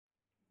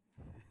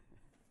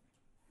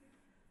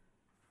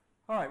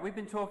All right, we've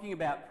been talking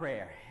about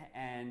prayer,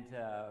 and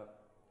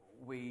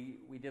we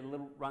did a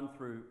little run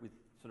through with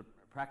sort of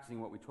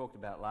practicing what we talked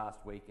about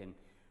last week, and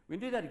we're going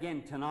to do that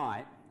again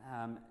tonight,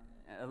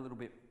 a little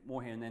bit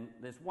more here, and then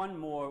there's one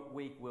more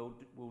week we'll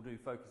do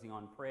focusing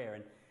on prayer,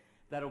 and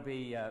that'll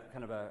be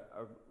kind of a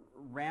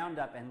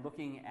roundup and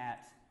looking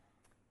at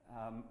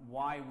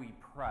why we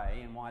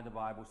pray and why the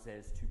Bible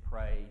says to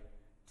pray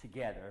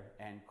together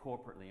and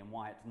corporately, and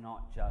why it's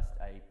not just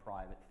a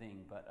private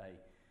thing, but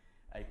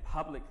a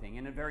public thing,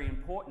 and a very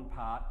important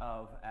part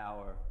of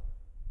our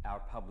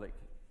public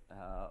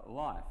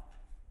life.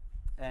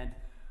 And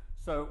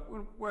so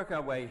we'll work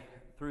our way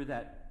through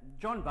that.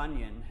 John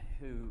Bunyan,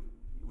 who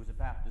was a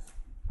Baptist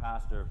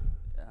pastor,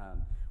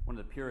 one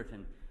of the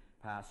Puritan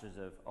pastors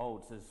of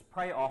old, says,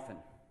 "Pray often,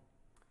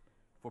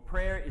 for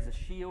prayer is a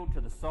shield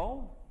to the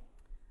soul,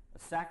 a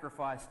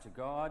sacrifice to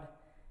God,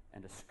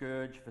 and a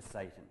scourge for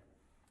Satan."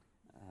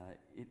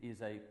 It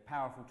is a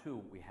powerful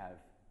tool we have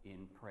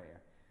in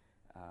prayer.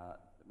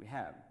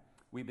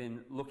 We've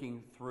been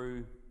looking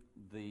through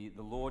the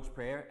Lord's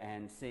Prayer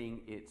and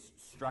seeing its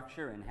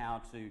structure and how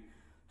to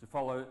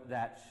follow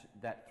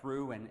that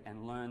through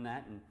and learn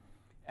that. And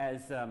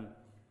as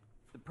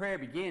the prayer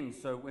begins,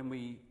 so when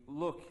we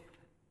look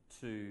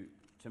to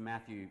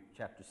Matthew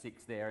chapter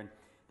 6 there, and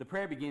the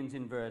prayer begins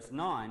in verse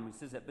 9, which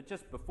says that, but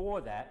just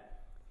before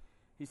that,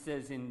 he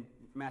says in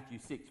Matthew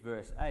 6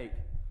 verse 8,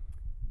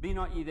 "Be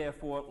not ye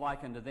therefore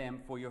like unto them,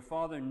 for your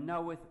Father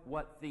knoweth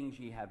what things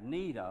ye have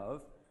need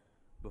of,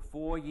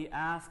 before ye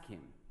ask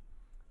him."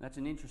 That's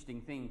an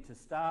interesting thing to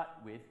start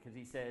with, because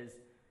he says,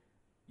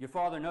 your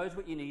Father knows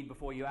what you need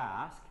before you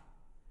ask,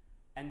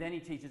 and then he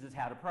teaches us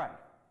how to pray.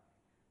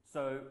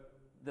 So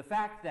the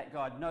fact that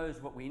God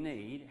knows what we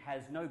need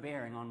has no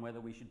bearing on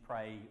whether we should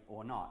pray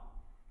or not.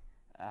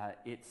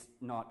 It's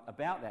not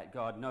about that.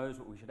 God knows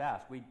what we should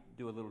ask. We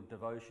do a little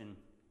devotion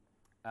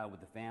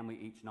with the family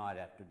each night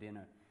after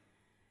dinner.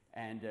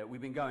 And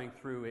we've been going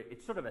through it.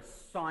 It's sort of a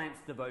science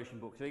devotion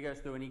book. So he goes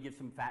through and he gives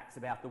some facts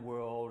about the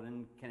world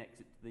and connects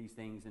it to these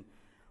things. And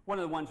one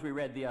of the ones we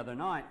read the other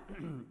night,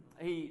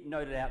 he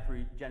noted out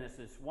through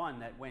Genesis 1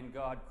 that when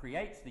God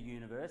creates the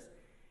universe,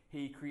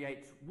 he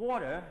creates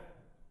water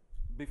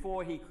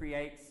before he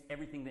creates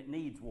everything that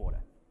needs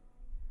water.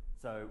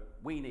 So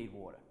we need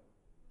water.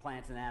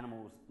 Plants and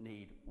animals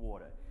need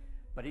water.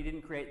 But he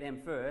didn't create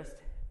them first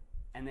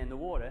and then the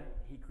water.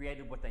 He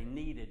created what they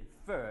needed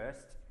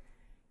first,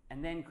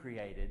 and then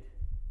created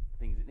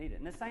things that need it.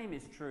 And the same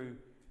is true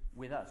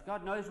with us.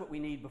 God knows what we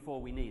need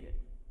before we need it.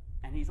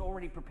 And he's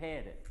already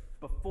prepared it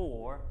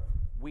before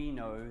we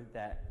know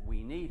that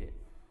we need it.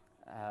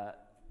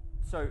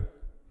 So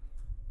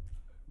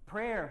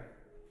prayer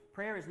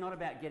is not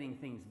about getting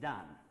things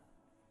done.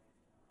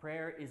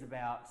 Prayer is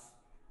about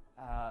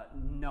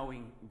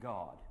knowing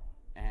God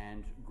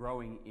and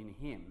growing in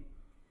him.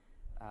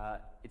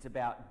 It's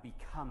about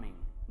becoming,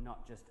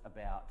 not just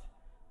about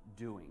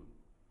doing.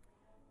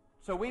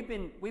 So we've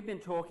been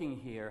talking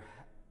here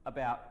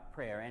about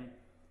prayer, and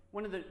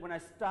when I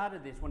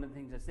started this, one of the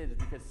things I said is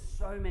because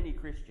so many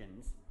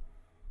Christians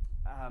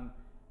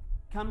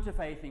come to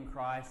faith in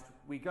Christ,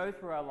 we go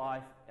through our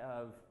life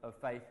of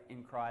faith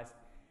in Christ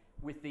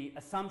with the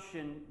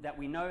assumption that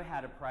we know how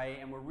to pray,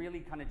 and we're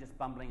really kind of just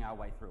bumbling our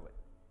way through it.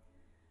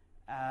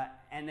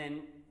 And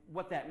then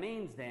what that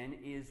means then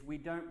is we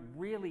don't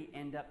really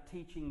end up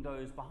teaching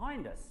those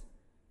behind us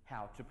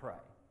how to pray.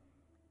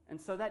 And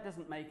so that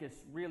doesn't make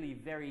us really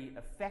very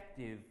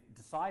effective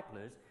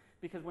disciplers,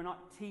 because we're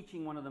not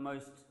teaching one of the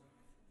most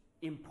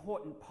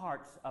important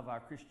parts of our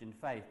Christian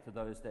faith to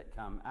those that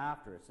come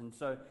after us. And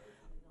so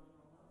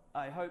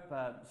I hope...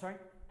 sorry?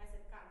 I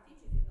said, can't teach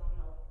if you don't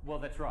know. Well,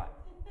 that's right.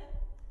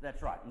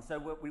 That's right. And so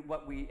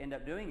what we end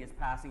up doing is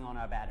passing on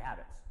our bad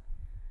habits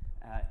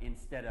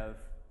instead of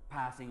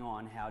passing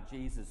on how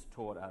Jesus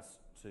taught us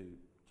to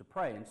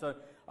pray. And so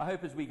I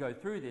hope as we go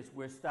through this,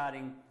 we're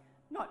starting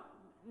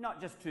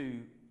not just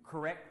to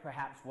correct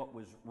perhaps what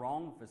was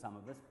wrong for some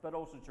of us, but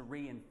also to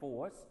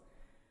reinforce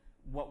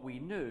what we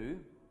knew,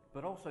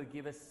 but also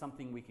give us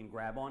something we can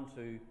grab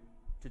onto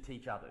to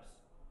teach others.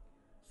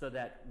 So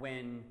that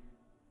when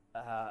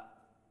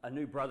a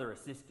new brother or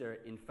sister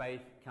in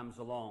faith comes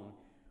along,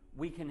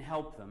 we can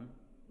help them,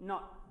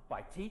 not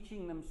by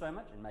teaching them so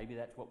much, and maybe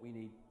that's what we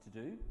need to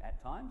do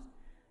at times,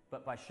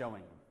 but by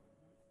showing them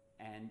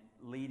and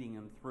leading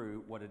them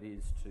through what it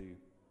is to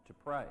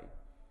pray.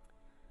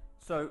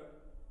 So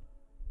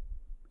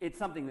it's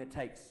something that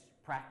takes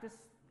practice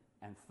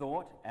and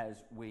thought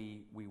as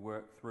we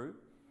work through.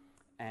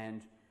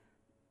 And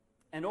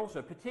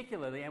also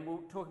particularly, and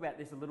we'll talk about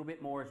this a little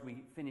bit more as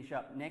we finish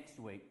up next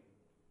week,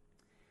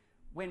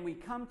 when we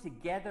come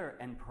together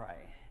and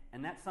pray,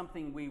 and that's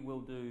something we will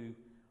do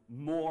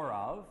more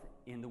of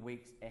in the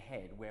weeks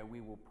ahead, where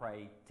we will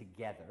pray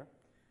together,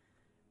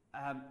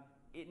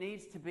 it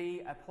needs to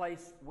be a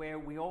place where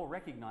we all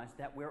recognize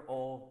that we're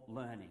all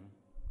learning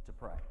to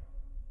pray.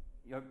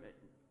 You know,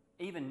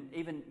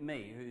 even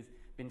me, who's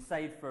been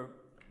saved for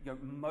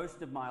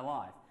most of my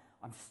life,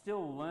 I'm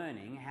still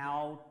learning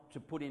how to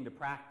put into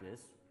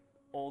practice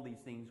all these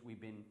things we've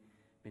been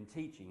been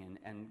teaching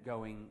and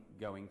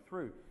going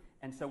through.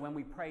 And so when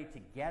we pray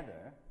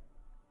together,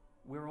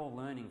 we're all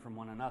learning from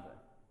one another.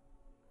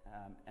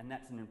 And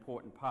that's an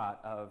important part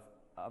of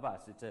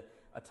us. It's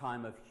a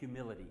time of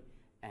humility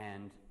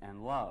and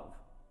love.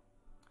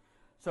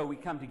 So we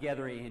come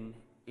together in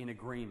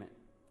agreement.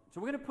 So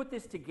we're going to put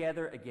this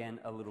together again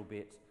a little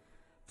bit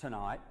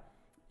tonight.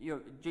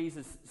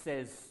 Jesus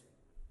says,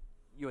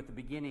 at the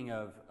beginning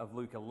of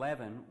Luke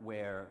 11,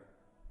 where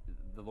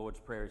the Lord's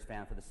Prayer is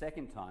found for the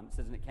second time, it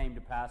says, "And it came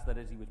to pass that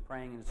as he was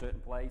praying in a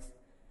certain place,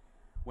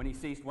 when he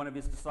ceased, one of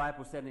his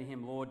disciples said to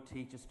him, 'Lord,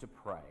 teach us to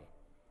pray,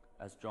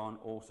 as John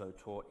also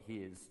taught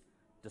his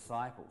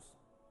disciples.'"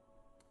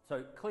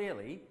 So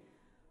clearly,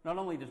 not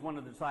only does one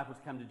of the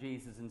disciples come to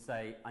Jesus and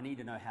say, "I need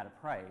to know how to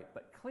pray,"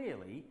 but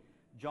clearly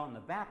John the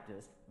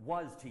Baptist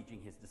was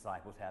teaching his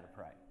disciples how to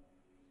pray.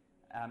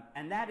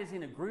 And that is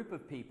in a group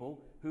of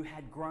people who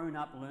had grown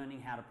up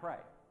learning how to pray.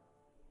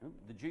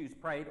 The Jews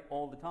prayed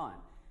all the time.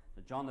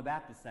 So John the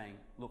Baptist saying,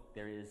 look,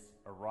 there is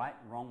a right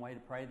and wrong way to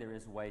pray. There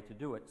is a way to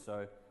do it.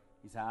 So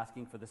he's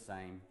asking for the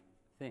same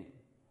thing.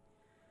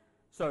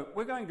 So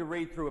we're going to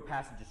read through a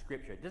passage of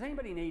Scripture. Does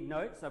anybody need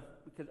notes?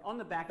 Because on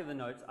the back of the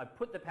notes, I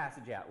put the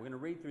passage out. We're going to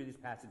read through this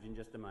passage in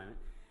just a moment.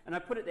 And I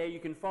put it there. You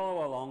can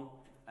follow along.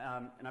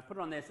 And I put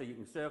it on there so you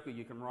can circle,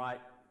 you can write,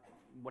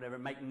 whatever,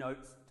 make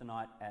notes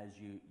tonight as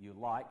you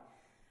like,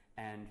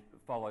 and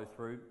follow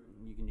through.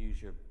 You can use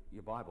your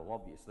Bible,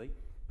 obviously,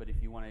 but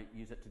if you want to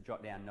use it to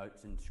jot down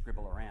notes and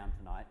scribble around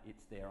tonight,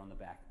 it's there on the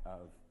back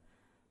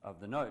of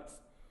the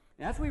notes.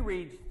 Now, as we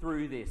read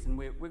through this, and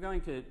we're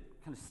going to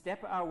kind of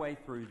step our way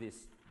through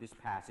this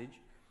passage,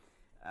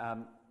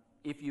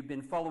 if you've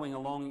been following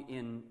along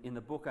in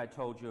the book I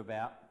told you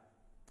about,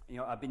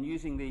 I've been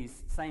using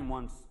these same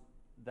ones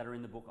that are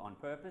in the book on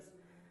purpose,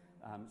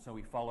 so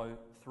we follow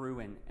through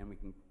and we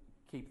can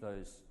keep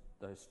those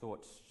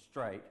thoughts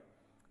straight.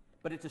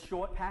 But it's a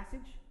short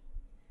passage,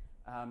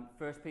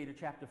 1 Peter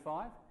chapter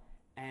 5,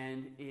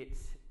 and it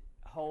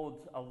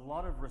holds a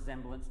lot of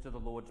resemblance to the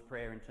Lord's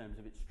Prayer in terms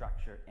of its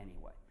structure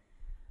anyway.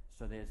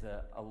 So there's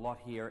a lot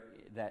here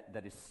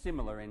that is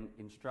similar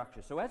in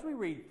structure. So as we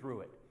read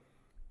through it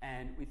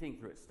and we think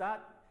through it,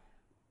 start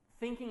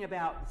thinking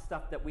about the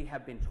stuff that we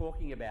have been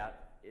talking about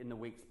in the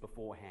weeks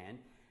beforehand,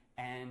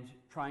 and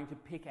trying to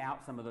pick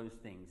out some of those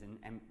things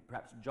and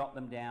perhaps jot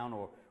them down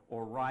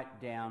or write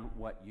down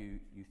what you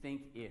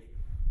think. If,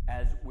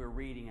 as we're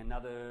reading,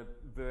 another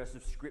verse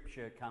of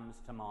Scripture comes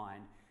to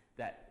mind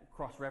that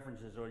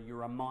cross-references or you're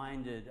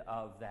reminded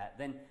of that,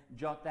 then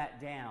jot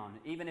that down,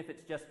 even if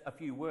it's just a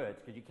few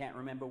words because you can't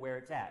remember where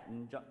it's at,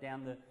 and jot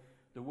down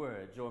the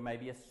words. Or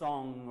maybe a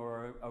song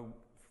or a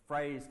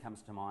phrase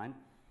comes to mind,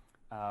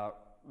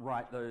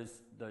 write those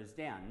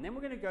down. And then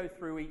we're going to go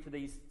through each of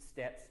these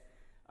steps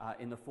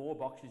in the 4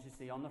 boxes you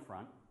see on the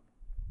front,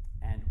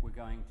 and we're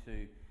going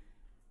to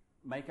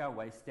make our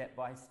way step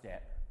by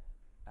step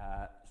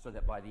so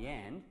that by the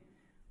end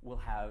we'll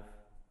have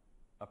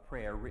a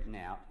prayer written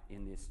out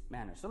in this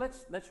manner. So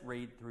let's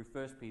read through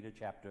 1 Peter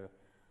chapter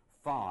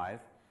 5.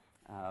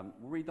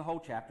 We'll read the whole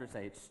chapter.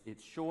 Say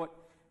it's short,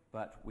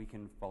 but we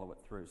can follow it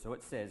through. So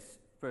it says,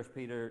 1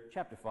 Peter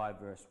chapter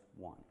 5, verse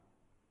 1.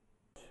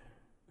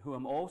 "Who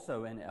am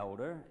also an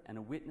elder and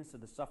a witness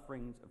of the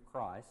sufferings of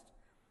Christ,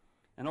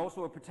 and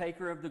also a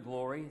partaker of the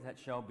glory that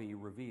shall be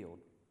revealed.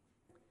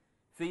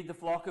 Feed the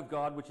flock of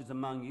God which is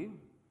among you,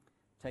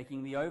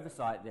 taking the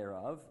oversight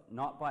thereof,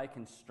 not by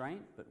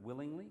constraint, but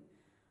willingly,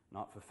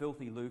 not for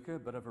filthy lucre,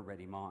 but of a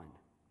ready mind.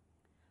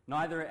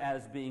 Neither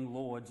as being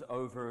lords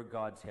over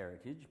God's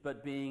heritage,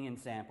 but being in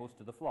samples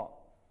to the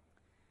flock.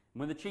 And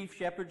when the chief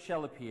shepherd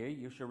shall appear,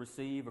 you shall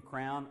receive a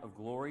crown of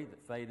glory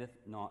that fadeth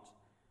not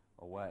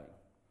away.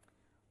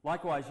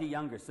 Likewise, ye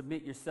younger,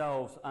 submit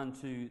yourselves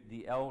unto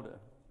the elder.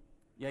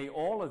 Yea,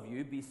 all of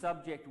you, be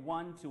subject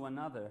one to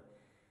another,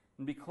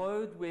 and be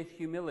clothed with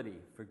humility,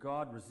 for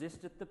God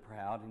resisteth the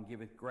proud and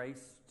giveth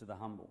grace to the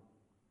humble.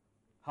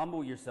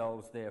 Humble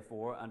yourselves,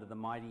 therefore, under the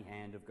mighty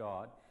hand of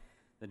God,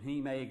 that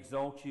he may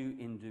exalt you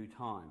in due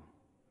time,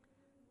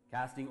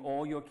 casting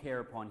all your care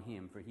upon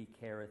him, for he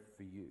careth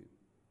for you.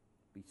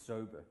 Be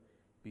sober,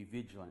 be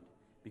vigilant,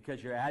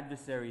 because your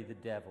adversary the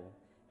devil,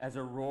 as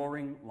a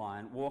roaring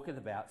lion, walketh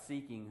about,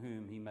 seeking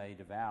whom he may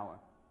devour.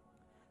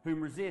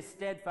 Whom resist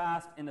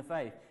steadfast in the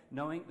faith,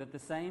 knowing that the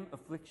same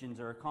afflictions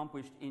are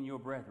accomplished in your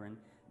brethren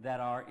that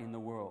are in the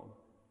world.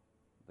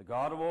 The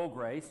God of all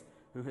grace,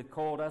 who hath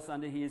called us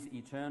unto his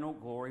eternal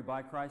glory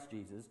by Christ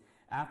Jesus,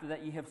 after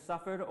that ye have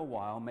suffered a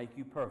while, make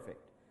you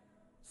perfect,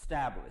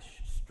 establish,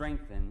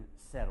 strengthen,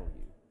 settle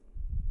you.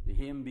 To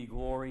him be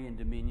glory and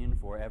dominion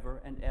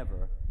forever and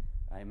ever.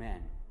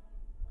 Amen.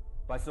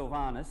 By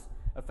Silvanus,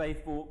 a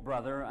faithful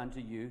brother unto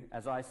you,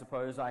 as I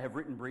suppose I have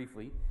written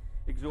briefly,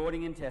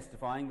 exhorting and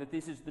testifying that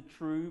this is the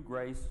true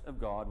grace of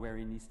God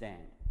wherein ye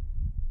stand.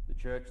 The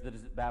church that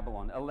is at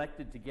Babylon,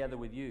 elected together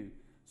with you,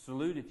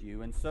 saluteth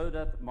you, and so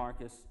doth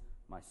Marcus,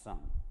 my son.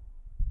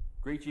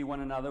 Greet ye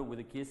one another with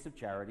a kiss of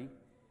charity.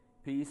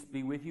 Peace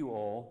be with you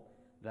all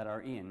that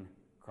are in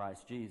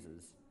Christ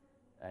Jesus.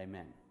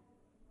 Amen.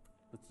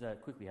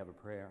 Let's quickly have a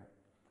prayer.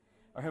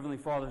 Our Heavenly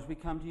Father, as we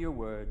come to your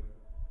word,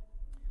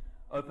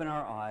 open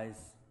our eyes.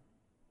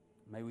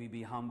 May we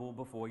be humble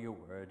before your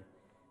word,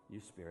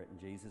 your Spirit. In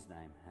Jesus'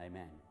 name,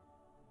 amen.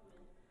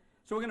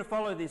 So we're going to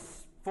follow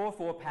this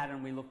 4-4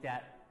 pattern we looked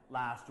at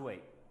last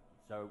week.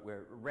 So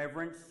we're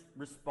reverence,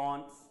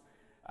 response,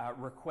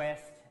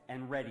 request,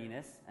 and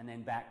readiness, and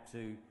then back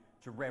to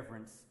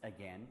reverence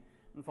again,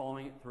 and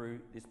following it through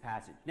this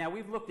passage. Now,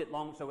 we've looked at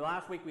so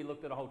last week we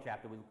looked at a whole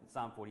chapter. We looked at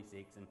Psalm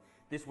 46, and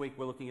this week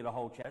we're looking at a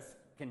whole chapter.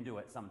 Can do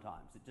it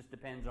sometimes. It just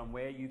depends on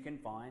where you can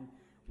find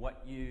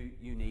what you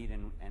need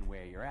and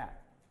where you're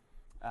at.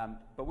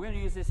 But we're going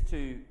to use this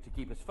to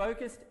keep us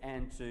focused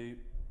and to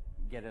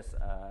get us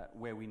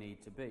where we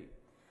need to be.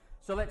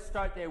 So let's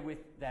start there with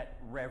that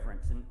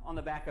reverence. And on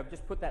the back, I've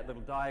just put that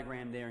little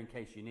diagram there in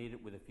case you need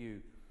it with a few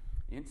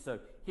hints. So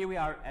here we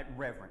are at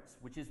reverence,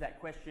 which is that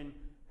question,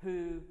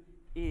 who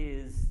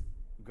is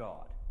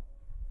God?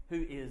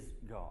 Who is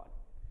God?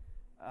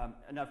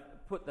 And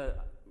I've put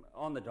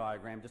on the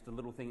diagram just a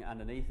little thing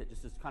underneath it,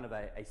 just as kind of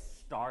a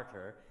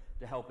starter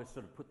to help us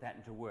sort of put that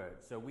into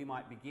words. So we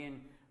might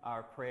begin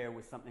our prayer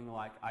with something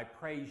like, I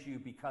praise you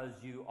because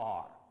you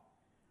are.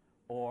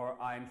 Or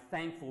I'm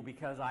thankful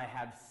because I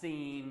have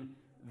seen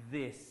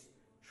this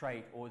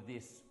trait or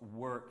this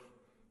work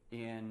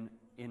in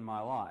my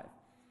life.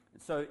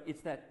 So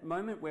it's that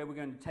moment where we're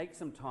going to take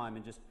some time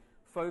and just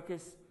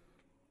focus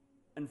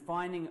and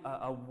finding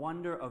a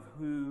wonder of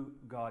who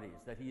God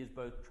is, that he is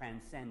both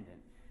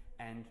transcendent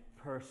and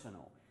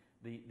personal.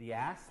 The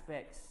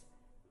aspects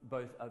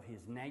both of his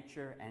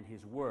nature and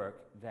his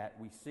work that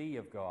we see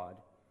of God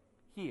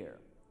here.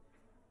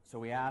 So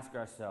we ask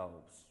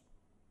ourselves,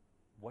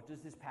 what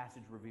does this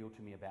passage reveal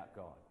to me about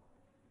God,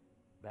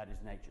 about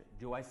his nature?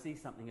 Do I see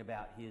something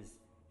about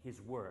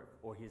his work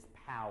or his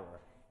power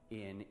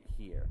in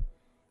here?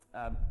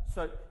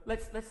 So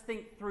let's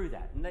think through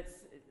that, and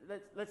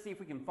let's see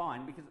if we can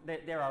find, because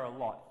there are a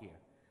lot here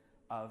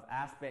of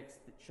aspects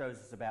that shows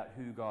us about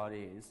who God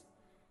is.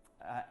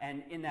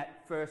 And in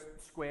that first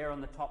square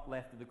on the top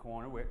left of the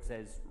corner where it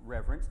says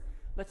reverence,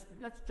 let's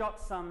jot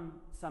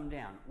some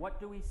down. What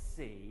do we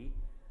see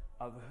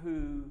of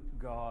who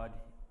God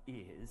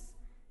is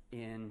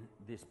in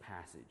this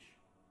passage?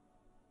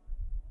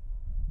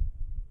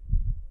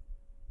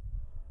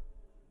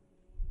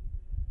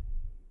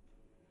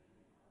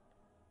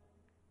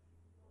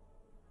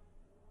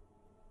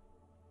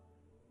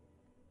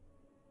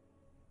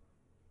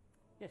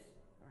 Yes.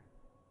 All right.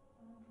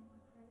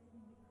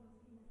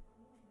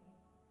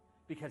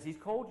 Because he's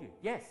called you.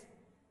 Yes.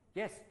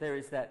 Yes, there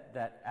is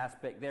that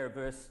aspect there,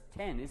 verse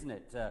 10, isn't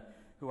it?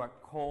 Who are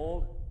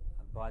called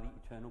by the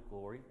eternal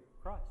glory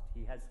of Christ.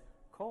 He has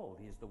called.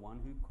 He is the one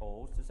who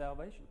calls to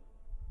salvation.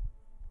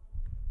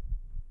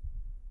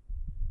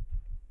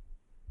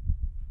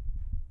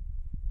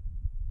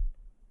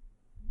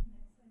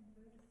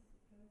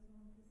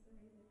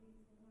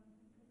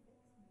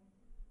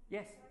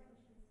 Yes.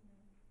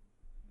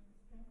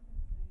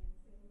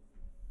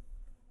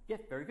 Yes,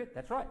 very good.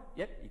 That's right.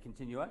 Yep, you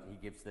continue on. He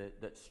gives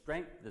the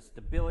strength, the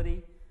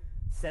stability,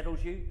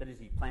 settles you. That is,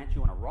 he plants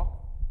you on a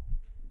rock,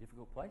 a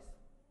difficult place.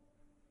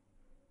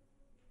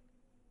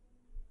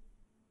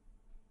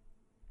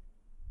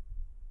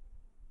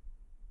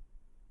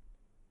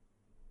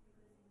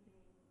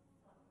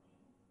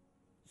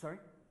 Sorry?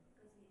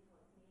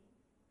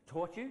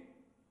 Because he taught me. Taught you?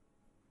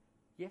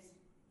 Yes.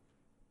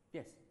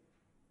 Yes.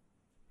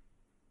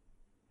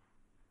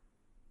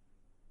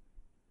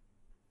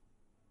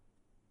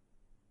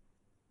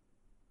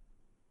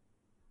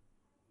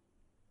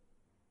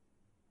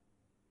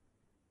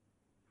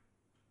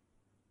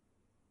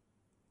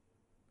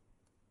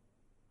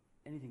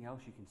 Anything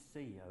else you can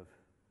see of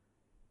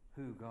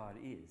who God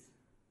is,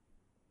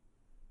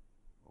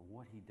 or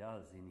what he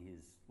does in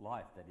his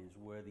life that is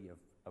worthy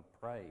of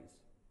praise?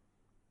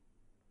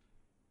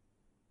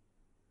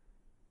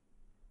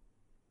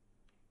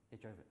 Hey,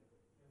 Joseph.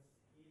 Yes,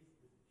 he is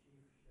the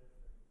chief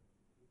shepherd.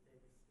 He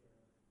takes care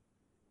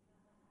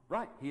of.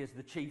 Right, he is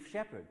the chief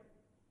shepherd.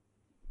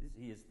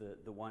 He is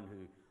the one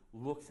who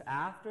looks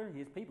after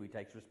his people. He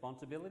takes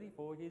responsibility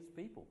for his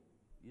people.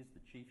 He is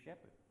the chief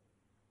shepherd.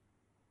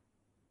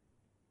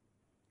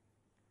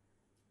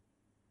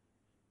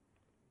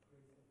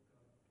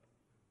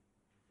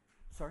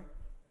 Sorry?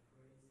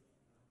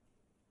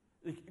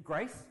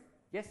 Grace?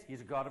 Yes,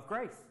 he's a God of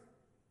grace.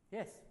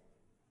 Yes.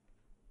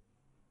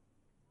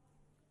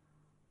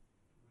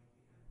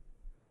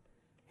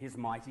 His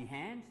mighty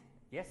hand?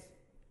 Yes.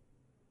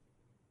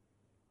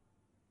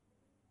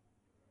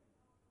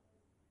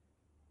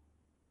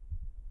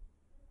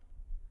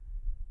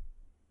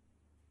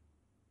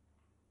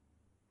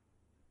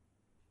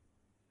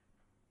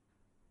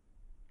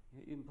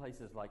 In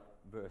places like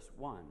verse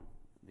 1,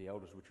 the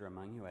elders which are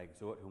among you, I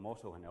exhort, whom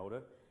also an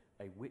elder,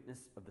 a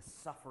witness of the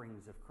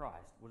sufferings of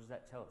Christ. What does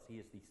that tell us? He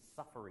is the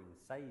suffering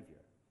Saviour.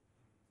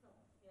 Oh,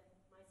 yeah,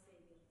 my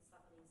Savior,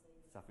 suffering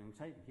Savior. Suffering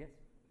Saviour, yes.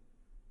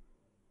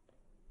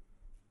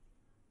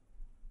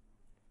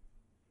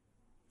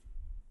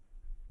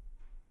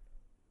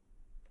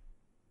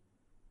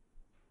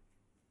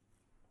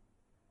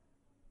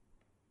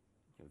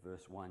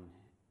 verse 1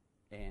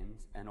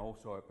 ends, and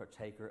also a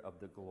partaker of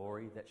the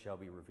glory that shall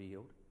be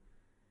revealed.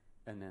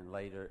 And then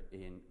later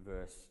in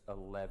verse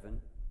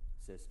 11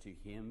 says, to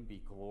him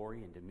be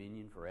glory and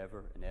dominion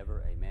forever and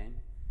ever. Amen.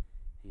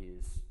 He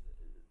is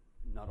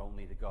not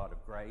only the God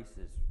of grace,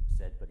 as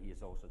said, but he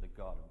is also the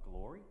God of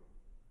glory.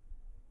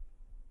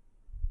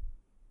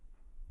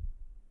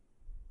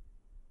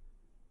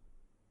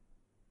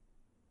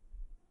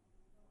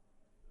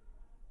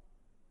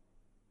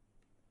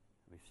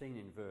 We've seen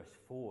in verse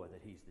 4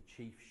 that he's the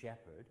chief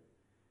shepherd.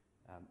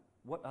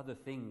 What other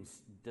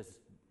things does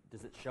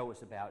it show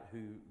us about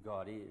who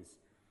God is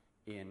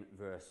in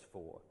verse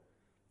 4?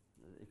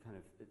 The kind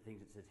of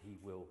things it says he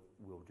will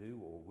do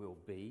or will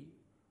be.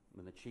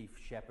 When the chief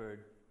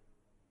shepherd...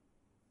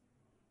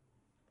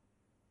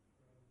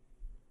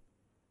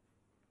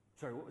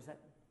 Sorry, what was that?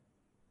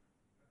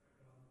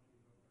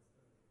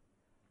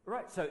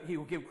 Right, so he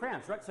will give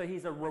crowns, right? So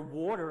he's a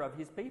rewarder of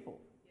his people.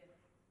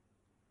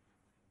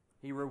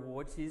 He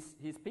rewards his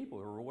people.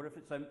 A reward of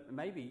it. So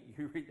maybe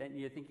you read that and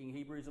you're thinking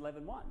Hebrews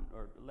 11:1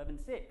 or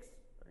 11:6.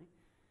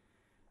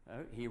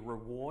 Right? He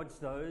rewards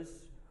those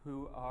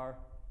who are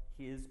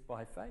his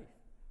by faith.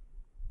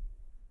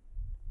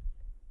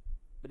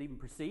 But even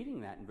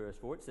preceding that in verse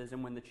 4, it says,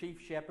 and when the chief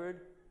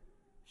shepherd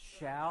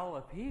shall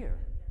appear.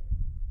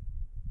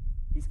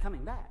 He's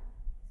coming back.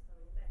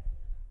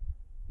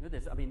 You know,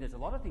 there's a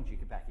lot of things you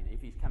could back in.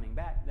 If he's coming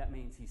back, that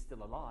means he's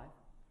still alive.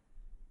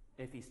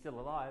 If he's still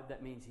alive,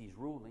 that means he's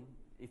ruling.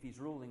 If he's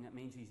ruling, that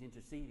means he's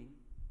interceding.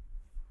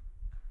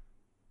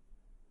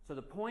 So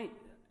the point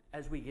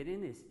as we get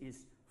in this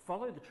is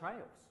follow the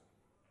trails.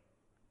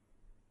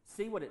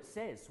 See what it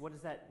says. What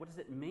does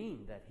it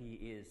mean that he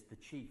is the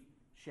chief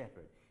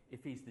shepherd?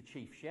 If he's the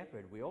chief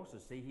shepherd, we also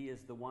see he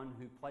is the one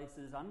who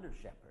places under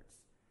shepherds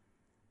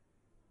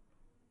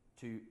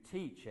to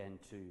teach and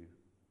to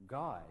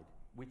guide,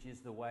 which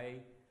is the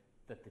way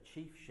that the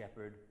chief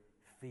shepherd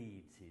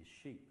feeds his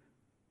sheep.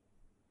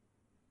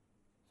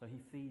 So he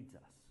feeds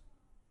us.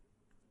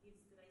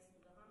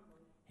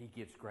 He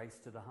gives grace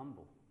to the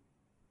humble.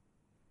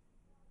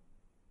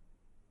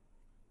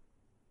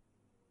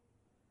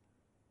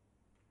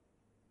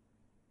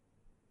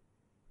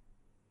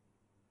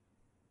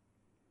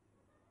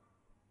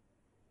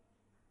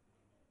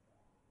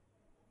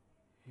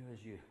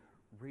 As you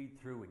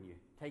read through and you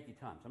take your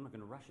time, so I'm not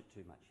going to rush it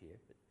too much here,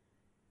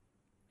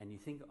 and you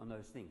think on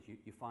those things,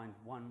 you find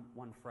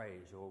one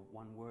phrase or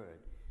one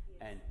word,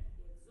 and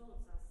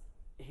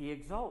he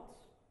exalts.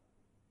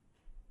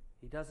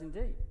 He does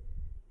indeed.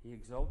 He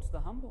exalts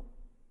the humble.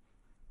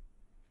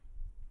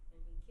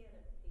 And he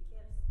cares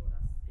for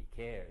us. He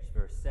cares.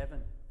 Verse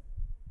 7.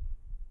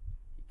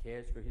 He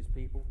cares for his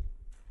people.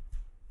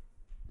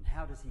 And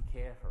how does he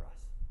care for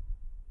us?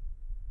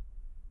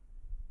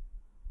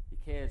 He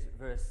cares,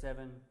 verse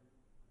 7,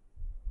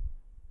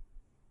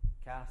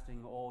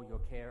 casting all your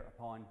care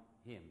upon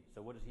him.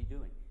 So what is he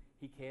doing?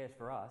 He cares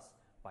for us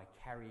by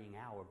carrying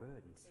our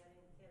burdens.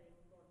 Carrying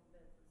God's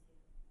burdens,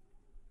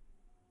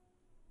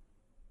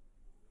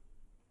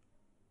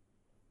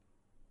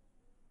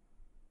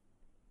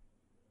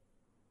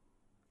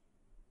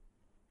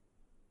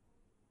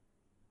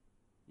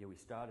 Yeah, we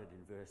started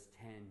in verse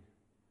 10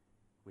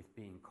 with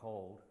being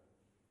called,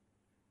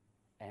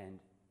 and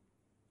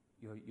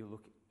you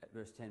look at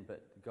verse 10,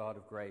 but the God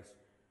of grace,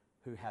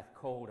 who hath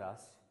called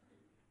us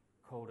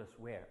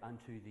where?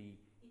 Unto the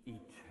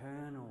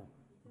eternal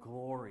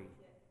glory.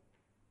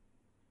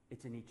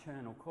 It's an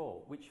eternal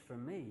call, which for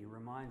me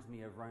reminds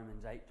me of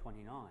Romans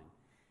 8:29.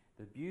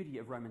 The beauty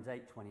of Romans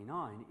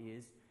 8:29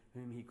 is,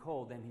 whom he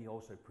called, them he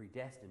also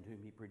predestined.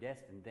 Whom he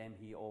predestined, them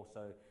he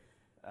also...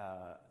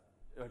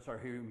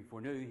 whom he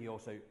foreknew, he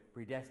also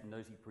predestined.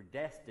 Those he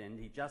predestined,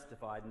 he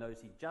justified. And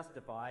those he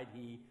justified,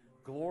 he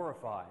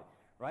glorified.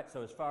 Right?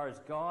 So as far as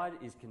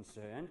God is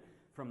concerned,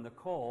 from the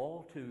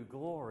call to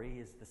glory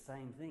is the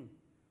same thing.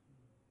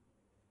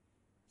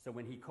 So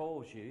when he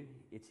calls you,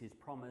 it's his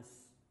promise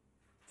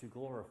to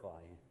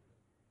glorify you,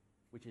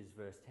 which is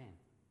verse 10.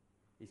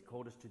 He's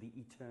called us to the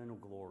eternal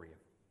glory of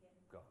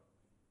God.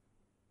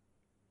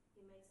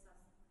 He makes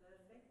us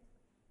perfect.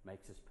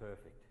 Makes us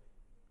perfect,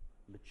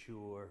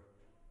 mature,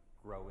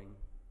 growing.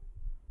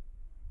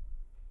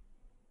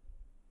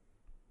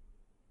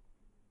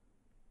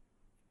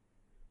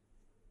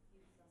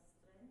 Gives us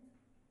strength.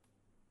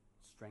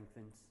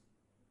 Strengthens.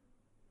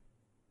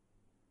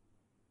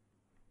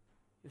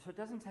 So it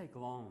doesn't take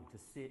long to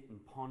sit and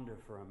ponder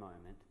for a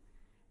moment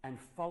and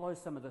follow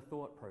some of the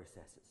thought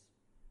processes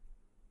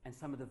and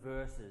some of the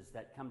verses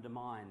that come to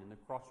mind and the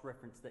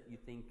cross-reference that you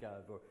think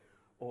of,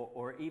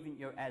 or even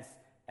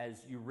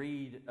as you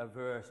read a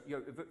verse,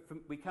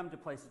 we come to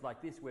places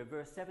like this where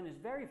verse 7 is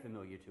very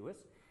familiar to us,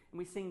 and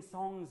we sing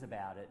songs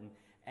about it,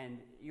 and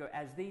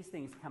as these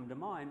things come to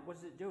mind, what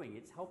is it doing?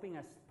 It's helping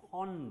us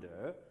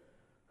ponder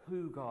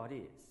who God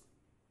is.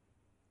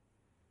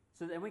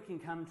 So then we can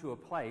come to a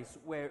place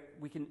where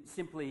we can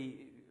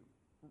simply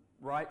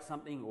write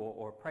something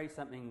or pray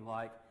something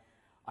like,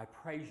 I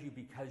praise you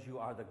because you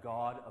are the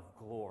God of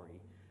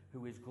glory,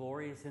 who is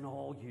glorious in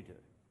all you do.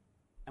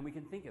 And we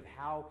can think of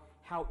how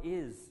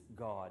is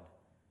God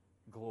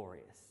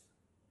glorious?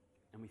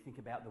 And we think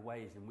about the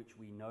ways in which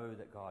we know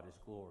that God is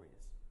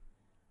glorious.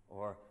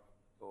 Or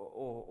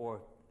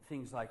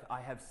things like,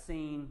 I have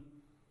seen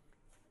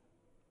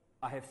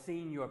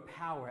your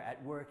power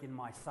at work in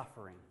my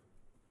suffering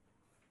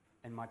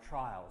and my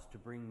trials to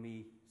bring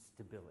me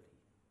stability.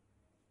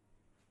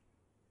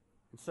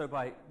 And so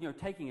by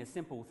taking a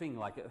simple thing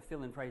like a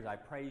fill-in phrase, I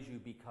praise you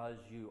because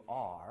you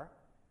are,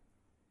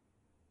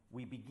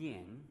 we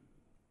begin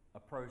a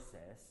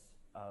process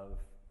of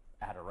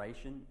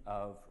adoration,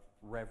 of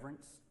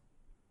reverence.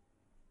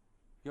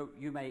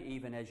 You may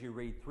even, as you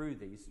read through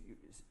these,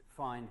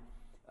 find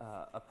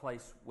a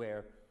place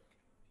where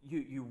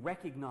you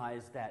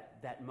recognize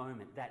that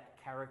moment, that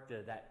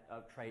character,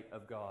 that trait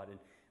of God. And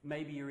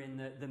maybe you're in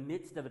the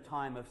midst of a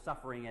time of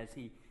suffering, as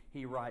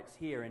he writes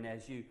here, and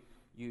as you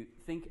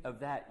think of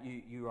that,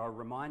 you are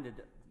reminded,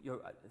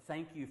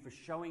 thank you for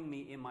showing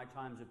me in my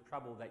times of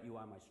trouble that you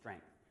are my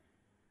strength.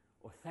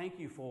 Or thank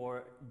you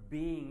for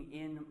being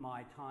in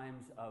my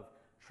times of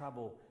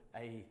trouble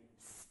a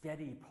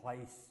steady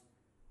place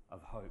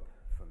of hope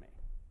for me.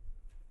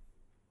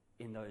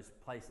 In those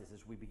places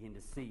as we begin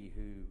to see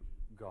who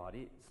God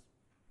is.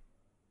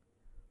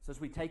 So as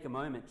we take a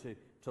moment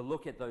to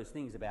look at those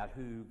things about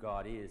who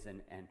God is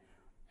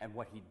and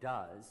what he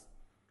does,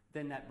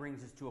 then that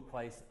brings us to a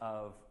place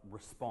of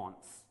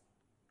response.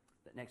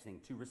 The next thing,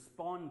 to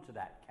respond to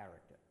that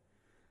character.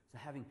 So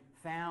having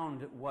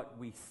found what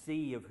we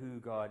see of who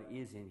God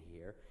is in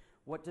here,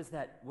 what does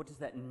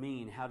that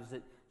mean? How does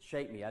it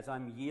shape me? As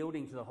I'm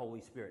yielding to the Holy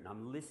Spirit and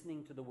I'm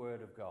listening to the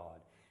Word of God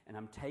and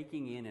I'm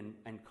taking in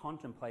and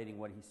contemplating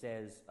what he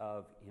says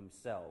of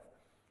himself,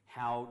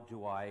 how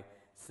do I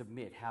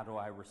submit? How do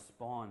I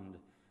respond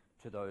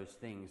to those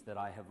things that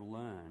I have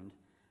learned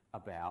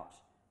about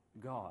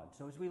God?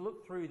 So as we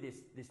look through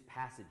this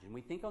passage and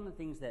we think on the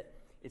things that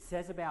it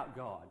says about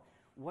God,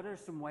 what are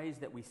some ways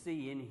that we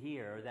see in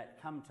here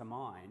that come to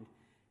mind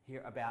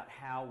here about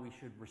how we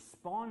should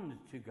respond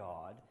to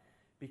God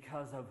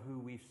because of who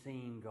we've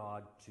seen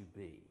God to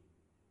be?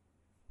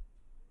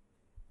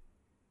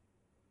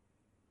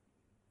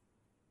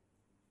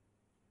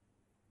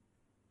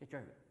 Yeah, Joe.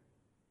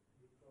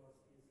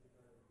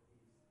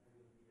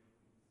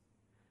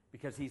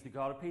 Because he's the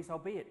God of peace, I will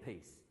be at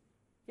peace.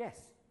 Yes.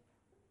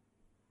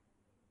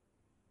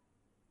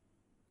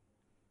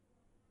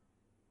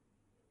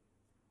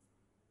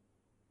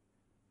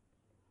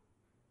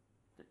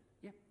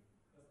 Yeah.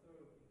 Pastor,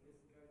 because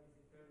God is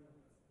eternal,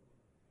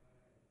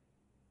 Pastor,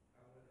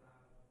 I will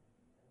have also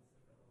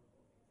the hope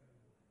of eternal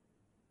life.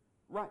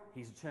 Right,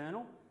 he's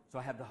eternal, so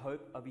I have the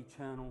hope of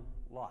eternal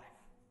life.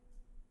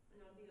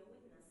 And I'll be a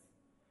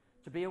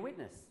witness. To be a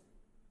witness.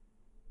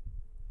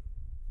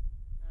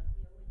 I'll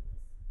be a witness.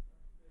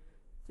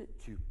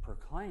 To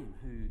proclaim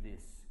who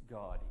this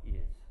God is.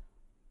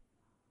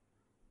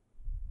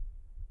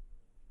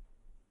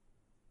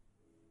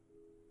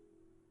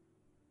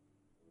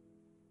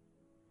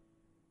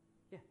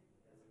 Yeah.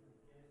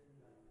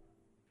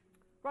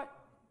 Right.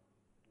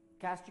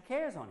 Cast your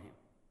cares on him.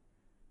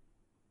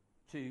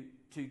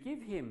 To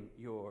give him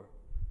your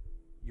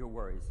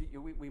worries.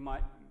 We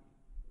might,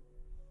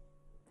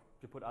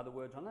 to put other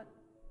words on it,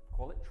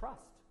 call it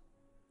trust.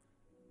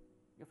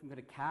 If I'm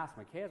going to cast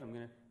my cares, I'm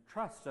going to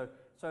trust. So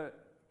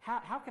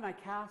how can I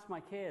cast my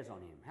cares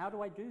on him? How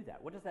do I do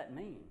that? What does that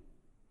mean?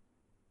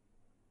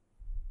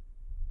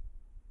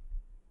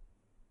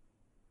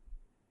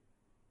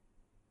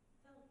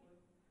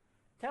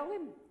 Tell him. Tell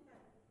him. Yeah.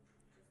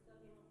 Just tell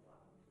him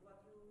what you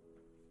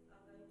are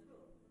going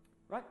through.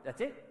 Right,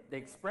 that's it. They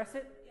express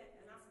it. Yeah,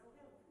 and ask for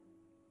help.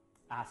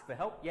 Ask for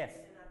help, yes.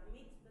 And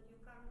admit that you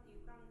can't do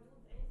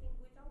anything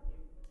without him.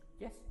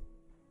 Yes.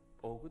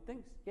 All good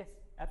things. Yes,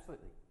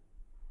 absolutely.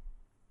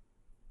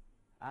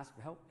 Ask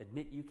for help.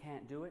 Admit you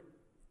can't do it.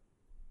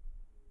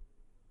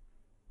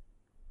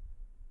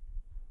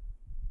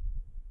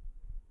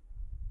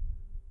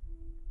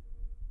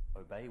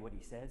 Obey what he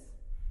says.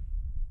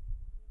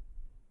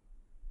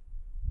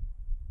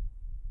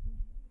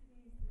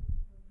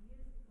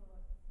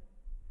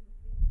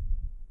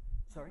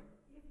 Sorry?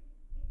 If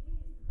he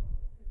is the God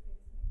that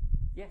perfects me,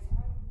 Yes. I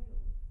will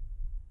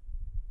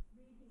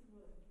read his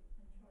word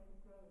and try to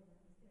grow in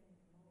understanding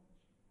and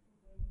knowledge of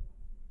where he wants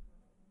me to go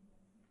and what he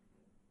wants me to do.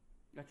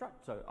 That's right.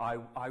 So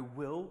I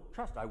will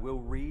trust. I will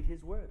read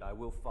his word. I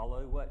will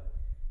follow what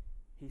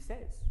he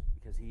says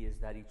because he is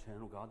that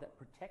eternal God that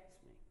protects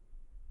me.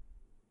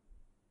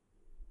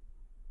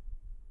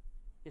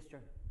 Yes, Joe?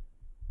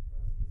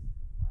 Because he's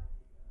the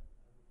mighty God,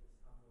 I will just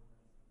humble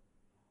myself.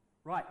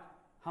 Right.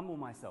 Humble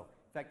myself.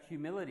 In fact,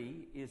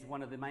 humility is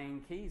one of the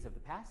main keys of the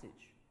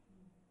passage.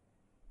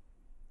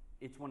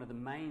 It's one of the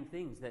main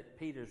things that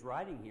Peter's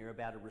writing here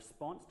about a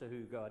response to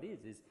who God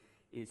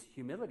is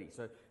humility.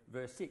 So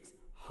verse 6,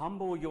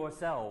 humble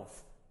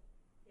yourselves,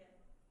 Yeah.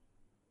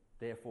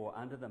 therefore,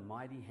 under the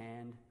mighty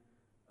hand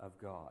of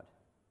God.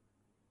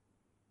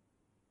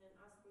 And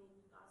ask him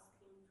to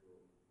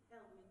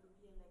help me to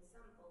be an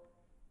example,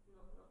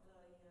 not something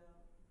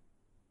else.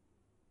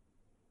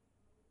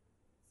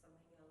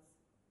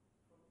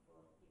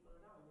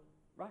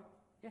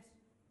 Yes,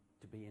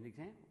 to be an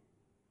example.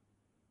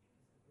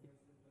 As a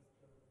commercial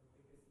pastor, the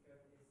biggest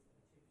gap is the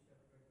chief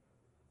shepherd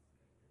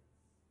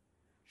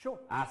Sure,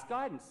 ask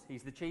guidance.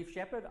 He's the chief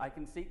shepherd. I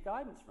can seek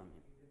guidance from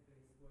him. even to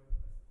his word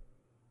pastor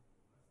asking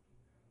guidance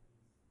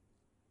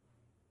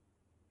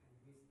and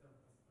wisdom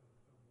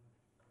pastor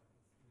from what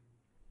it's meant.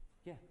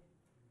 Yeah.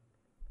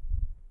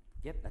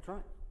 Yep, that's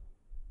right.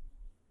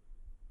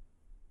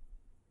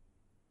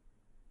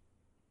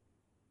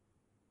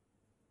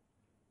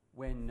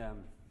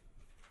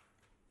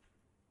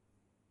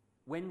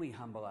 When we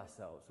humble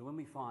ourselves, or when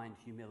we find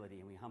humility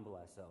and we humble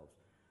ourselves,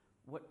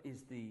 what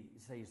is the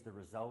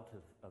result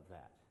of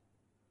that?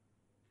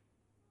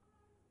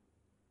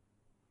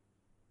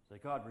 So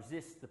God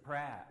resists the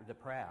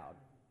proud,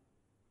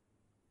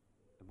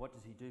 and what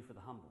does he do for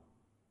the humble?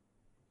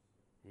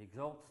 He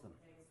exalts them.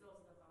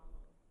 Exalts the humble.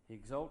 He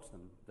exalts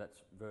them.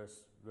 That's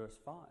verse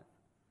 5.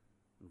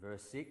 And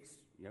verse 6,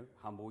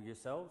 humble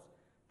yourselves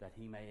that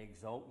he may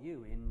exalt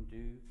you in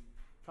due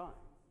time.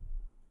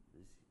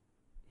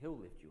 He'll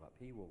lift you up.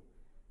 He will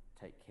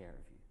take care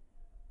of you.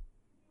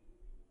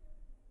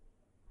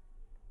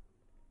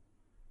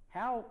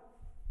 How?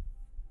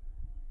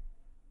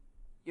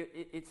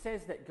 It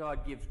says that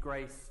God gives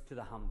grace to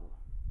the humble.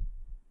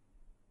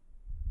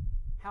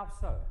 How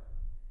so?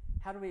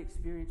 How do we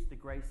experience the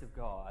grace of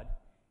God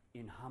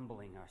in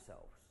humbling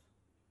ourselves?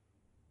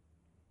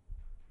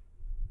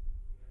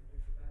 We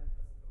understand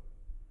the story.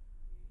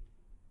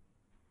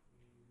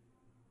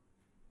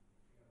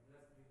 We are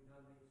blessed with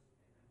knowledge and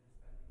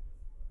understanding the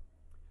story.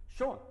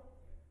 Sure.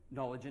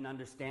 Knowledge and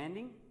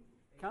understanding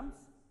comes.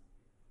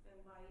 And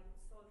by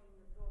solving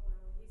the problem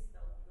with his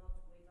help, not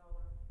with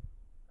our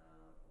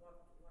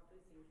what we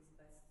think is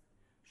best.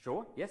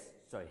 Sure, yes.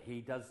 So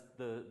he does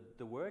the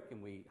work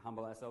and we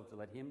humble ourselves to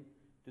let him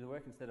do the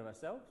work instead of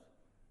ourselves.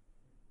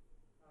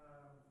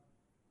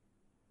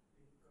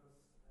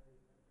 Because I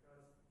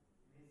trust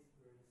His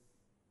grace.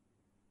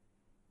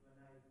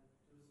 When I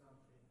do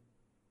something,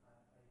 I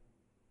accept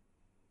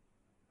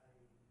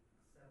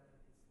that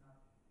it's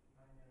not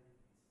my merit,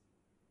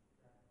 it's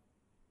that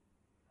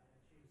I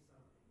achieve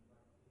something,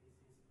 but it is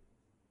His grace.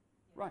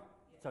 Right.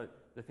 Yeah. So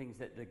the things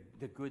that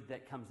the good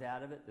that comes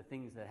out of it, the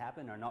things that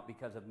happen are not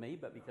because of me,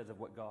 but because of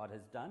what God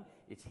has done.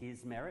 It's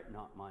his merit,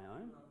 not my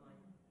own. Not mine.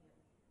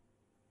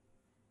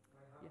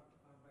 Yeah.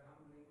 By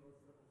humbling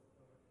also the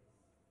Lord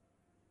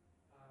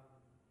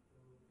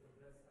is to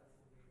bless us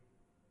with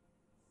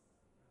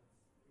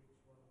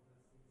spiritual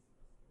blessings,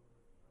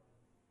 Pastor,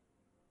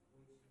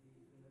 which we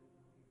do not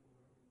know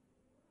before,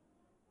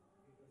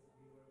 because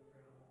we were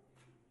proud and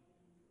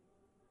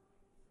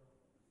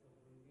so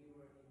when we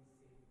were in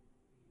sin,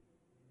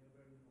 we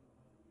never knew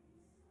about His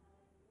goodness and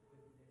His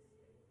saving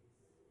grace,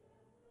 Pastor.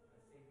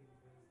 But when we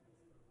humble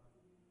ourselves, so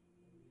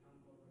we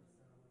repent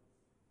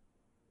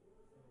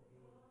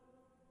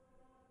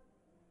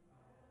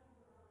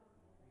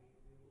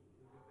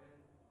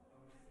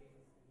our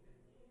sins and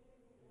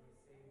then we were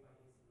saved by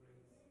His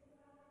grace and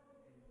we are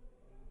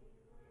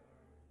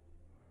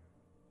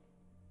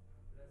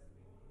blessed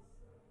with His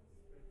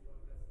spiritual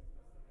blessings,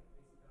 Pastor, like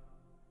wisdom.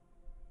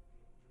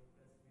 We are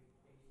blessed with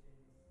patience,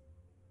 faith,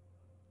 hope,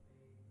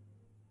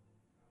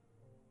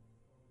 all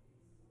these.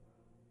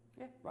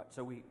 Yeah, right.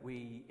 So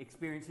we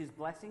experience his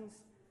blessings,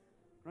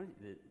 right?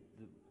 The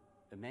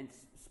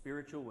immense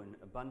spiritual and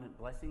abundant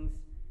blessings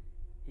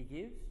he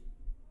gives.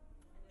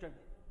 And then Joe. Just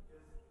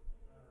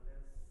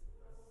let's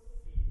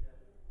see that,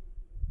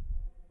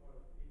 or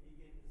we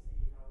begin to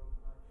see how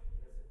much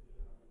blessed we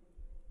are,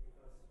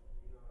 because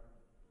we are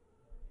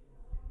in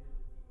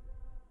humility.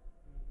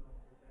 We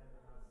don't depend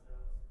on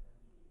ourselves,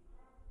 and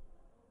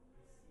we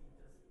see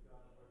just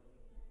God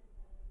working.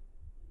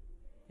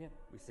 Yeah,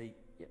 we see.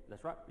 Yeah,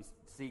 that's right. We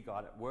see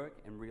God at work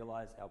and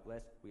realize how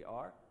blessed we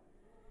are.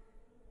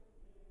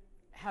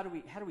 How do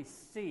we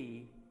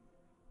see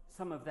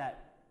some of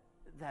that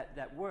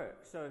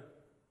work? So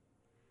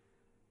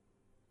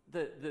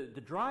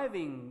the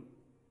driving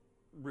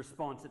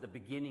response at the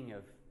beginning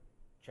of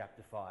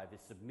chapter 5 is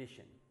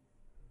submission,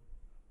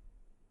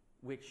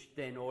 which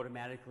then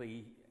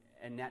automatically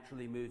and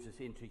naturally moves us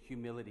into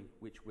humility,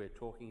 which we're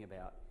talking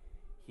about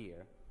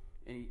here.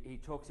 And he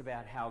talks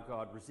about how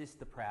God resists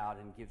the proud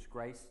and gives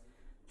grace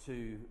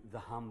to the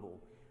humble.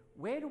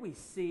 Where do we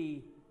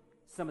see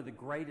some of the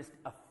greatest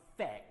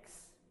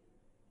effects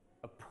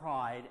of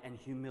pride and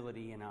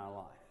humility in our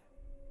life?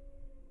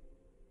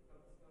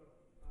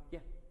 Yeah.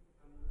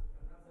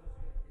 I'm not so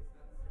sure if this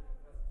answered the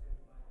question,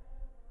 but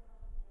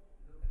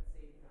look at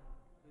Satan,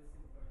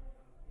 Lucifer,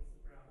 he's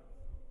proud.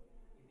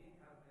 So he didn't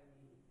have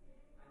any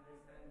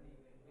understanding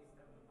and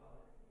wisdom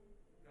about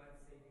God's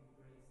saving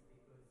grace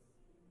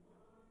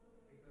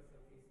because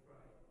of his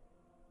pride.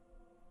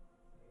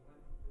 So he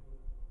wanted to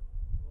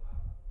go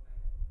up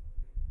like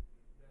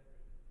better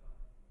than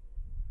God.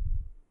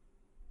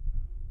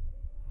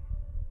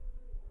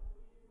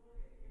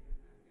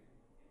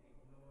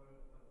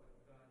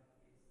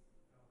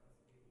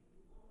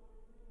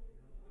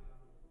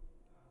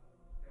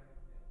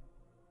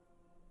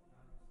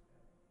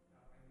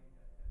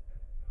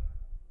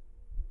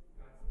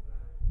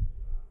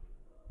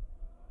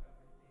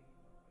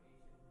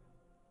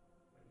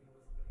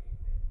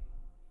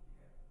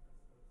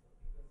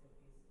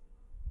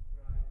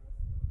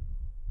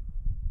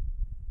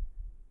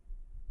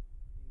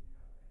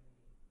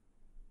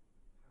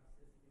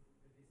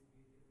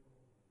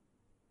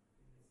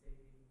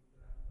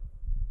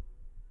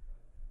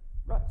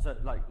 So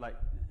like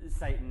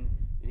Satan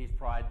in his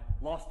pride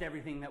lost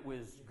everything that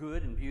was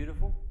good and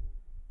beautiful.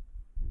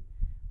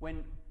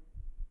 When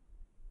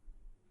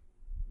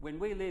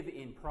we live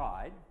in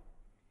pride,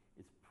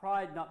 is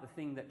pride not the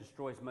thing that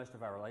destroys most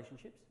of our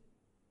relationships?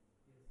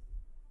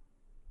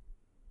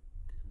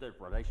 The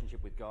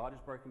relationship with God is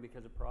broken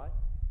because of pride,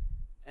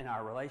 and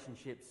our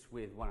relationships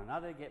with one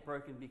another get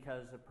broken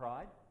because of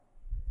pride.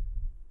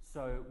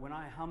 So when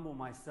I humble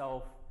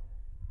myself,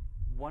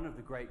 one of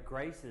the great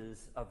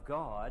graces of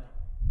God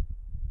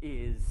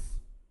is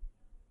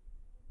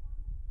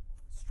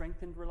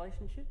strengthened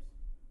relationships.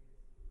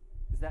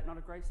 Is that not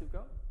a grace of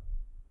God?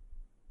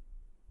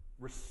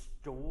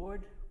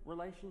 Restored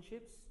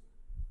relationships,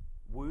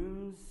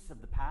 wounds of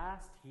the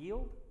past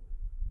healed.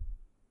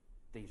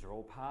 These are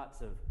all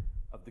parts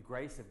of the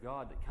grace of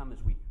God that come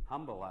as we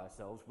humble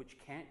ourselves, which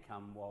can't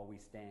come while we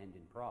stand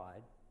in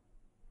pride.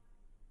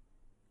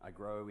 I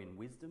grow in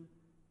wisdom,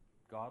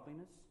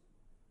 godliness.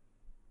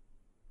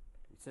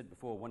 We said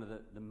before, one of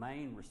the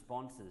main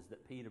responses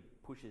that Peter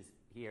pushes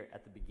here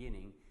at the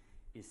beginning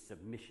is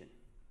submission.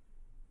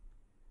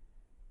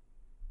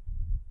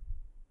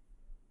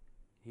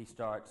 He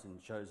starts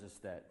and shows us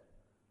that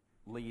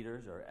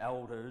leaders or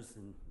elders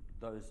and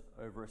those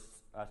over us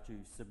are to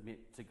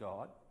submit to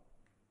God.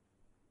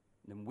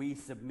 Then we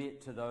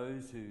submit to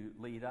those who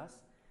lead us.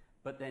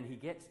 But then he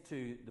gets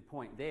to the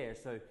point there,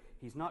 so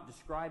he's not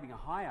describing a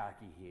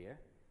hierarchy here,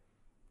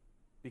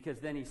 because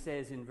then he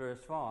says in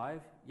verse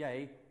 5,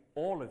 yea,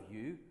 all of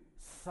you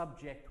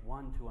subject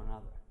one to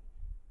another.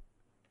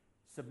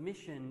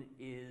 Submission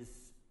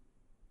is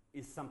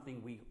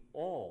something we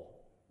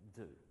all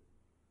do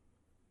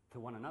to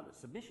one another.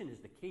 Submission is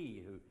the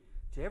key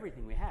to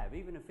everything we have.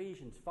 Even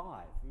Ephesians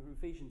 5.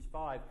 Ephesians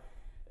 5,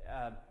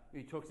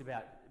 he talks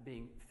about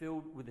being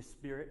filled with the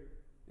Spirit.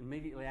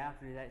 Immediately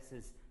after that it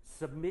says,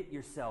 submit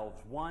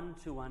yourselves one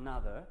to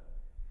another.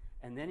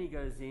 And then he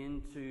goes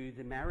into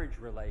the marriage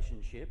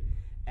relationship.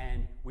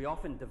 And we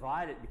often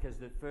divide it because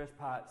the first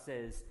part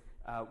says,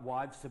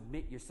 wives,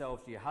 submit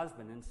yourselves to your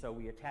husband. And so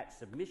we attach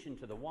submission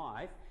to the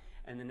wife.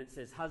 And then it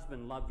says,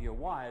 husband, love your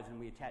wives. And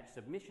we attach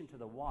submission to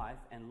the wife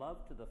and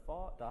love to the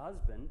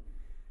husband.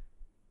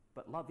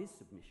 But love is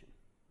submission.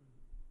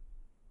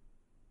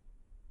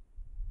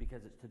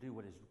 Because it's to do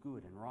what is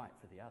good and right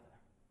for the other.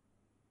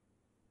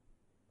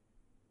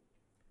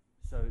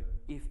 So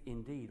if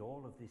indeed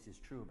all of this is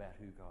true about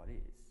who God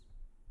is,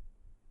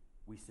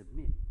 we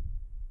submit.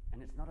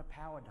 And it's not a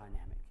power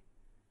dynamic.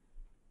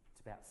 It's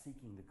about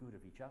seeking the good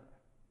of each other.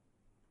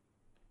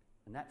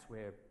 And that's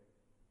where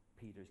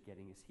Peter's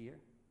getting us here.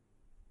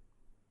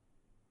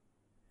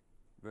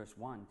 Verse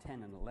 1,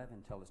 10 and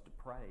 11 tell us to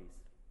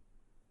praise.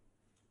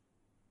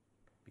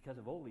 Because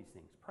of all these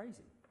things, praise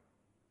him.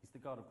 He's the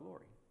God of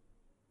glory.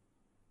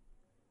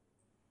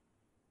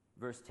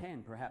 Verse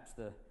 10, perhaps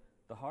the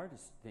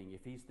hardest thing,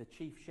 if he's the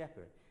chief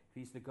shepherd, if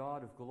he's the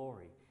God of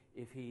glory,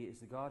 if he is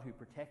the God who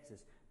protects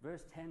us.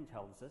 Verse 10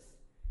 tells us,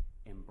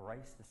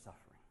 embrace the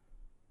suffering.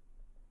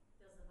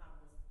 That's the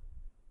hardest.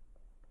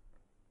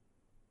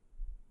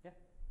 Yeah.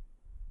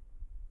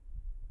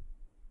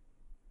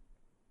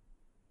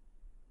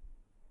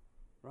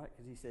 Right,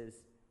 because he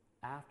says,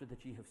 after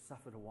that ye have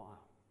suffered a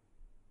while.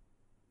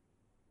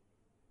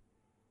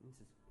 And he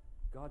says,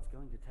 God's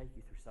going to take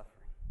you through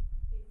suffering.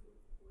 If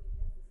we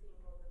have to think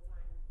all the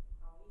time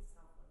how he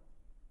suffered,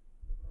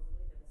 because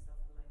we never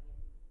suffer like him.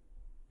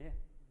 Yeah.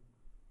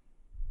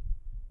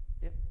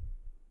 Yep.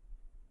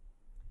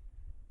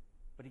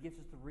 But he gives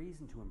us the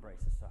reason to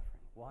embrace the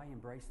suffering. Why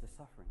embrace the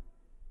suffering?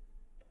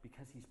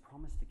 Because he's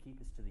promised to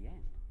keep us to the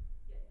end.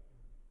 Yeah.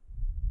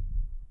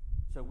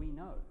 So we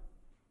know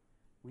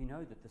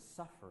that the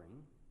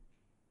suffering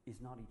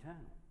is not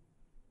eternal.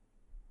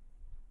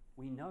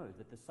 We know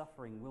that the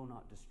suffering will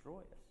not destroy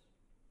us.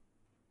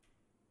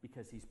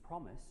 Because he's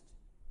promised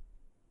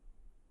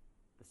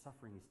the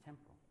suffering is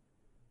temporal.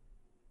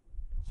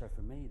 So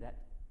for me, that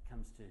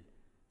comes to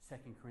 2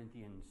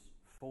 Corinthians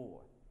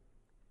 4.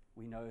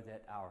 We know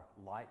that our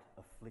light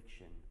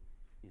affliction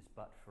is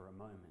but for a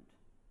moment.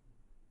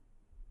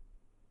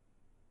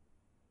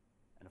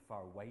 And a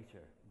far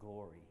weightier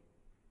glory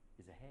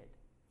is ahead.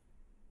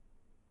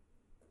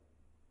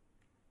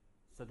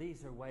 So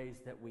these are ways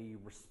that we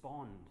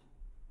respond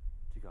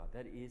to God.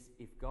 That is,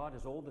 if God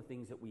is all the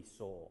things that we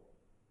saw,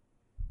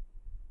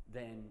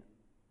 then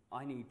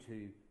I need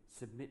to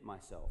submit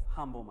myself,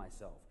 humble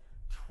myself,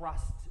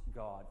 trust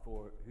God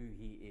for who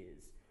he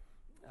is,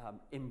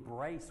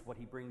 embrace what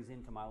he brings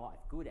into my life,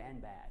 good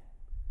and bad.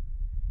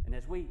 And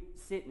as we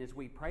sit and as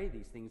we pray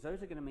these things,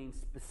 those are going to mean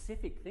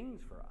specific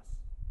things for us.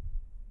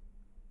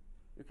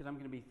 Because I'm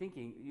going to be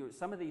thinking,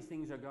 some of these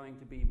things are going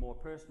to be more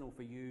personal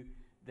for you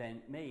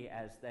than me,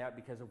 as they are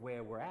because of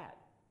where we're at.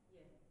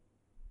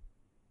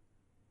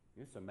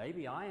 Yeah, so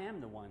maybe I am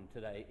the one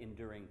today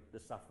enduring the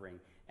suffering,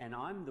 and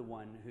I'm the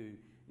one who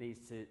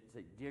needs to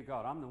say, dear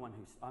God, I'm the one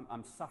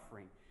I'm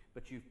suffering,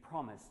 but you've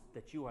promised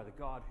that you are the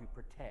God who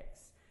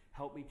protects.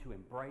 Help me to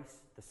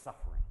embrace the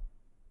suffering.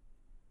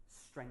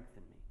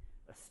 Strengthen me.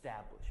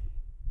 Establish me.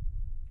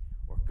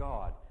 Or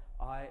God,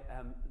 I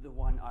am the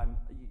one.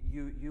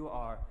 You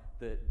are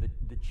the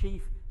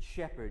chief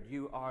shepherd.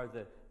 You are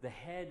the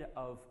head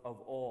of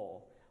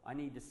all. I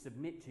need to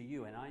submit to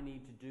you, and I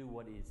need to do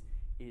what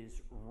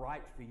is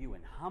right for you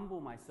and humble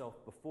myself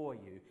before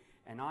you.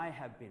 And I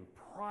have been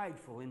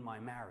prideful in my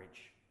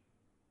marriage.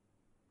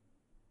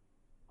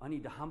 I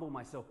need to humble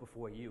myself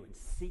before you and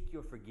seek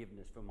your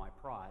forgiveness for my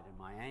pride and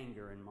my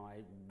anger and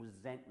my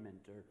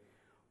resentment or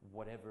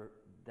whatever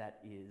that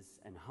is,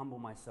 and humble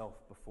myself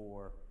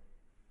before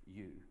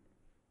you.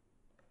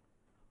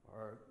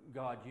 Or,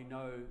 God, you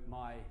know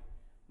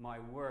my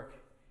work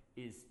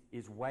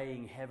is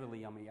weighing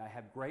heavily on me. I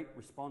have great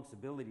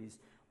responsibilities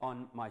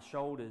on my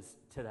shoulders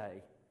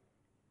today.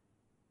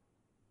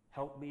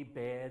 Help me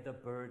bear the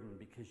burden,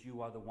 because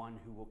you are the one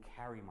who will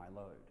carry my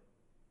load.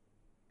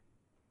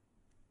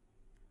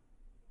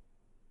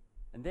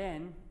 And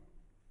then,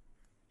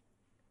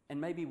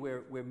 and maybe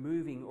we're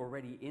moving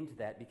already into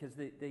that, because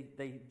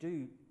they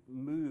do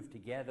move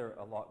together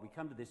a lot. We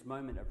come to this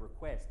moment of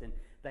request, and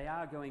they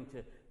are going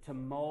to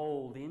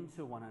mold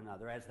into one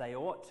another, as they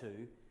ought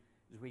to,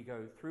 as we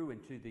go through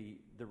into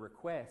the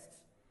requests.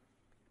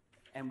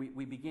 And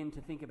we begin to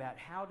think about,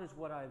 how does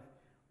what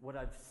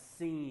I've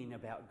seen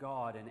about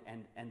God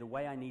and the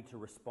way I need to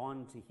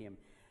respond to him,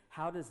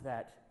 how does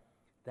that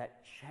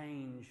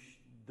change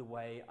the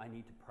way I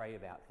need to pray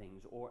about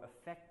things, or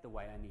affect the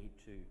way I need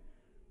to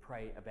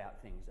pray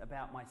about things,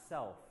 about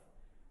myself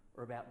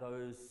or about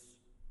those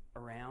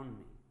around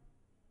me?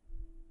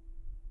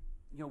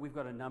 You know, we've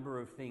got a number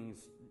of things,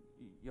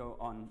 you know,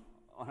 on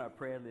our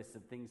prayer list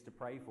of things to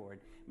pray for,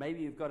 and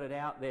maybe you've got it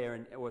out there,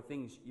 or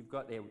things you've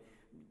got there.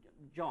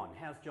 John,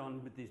 how's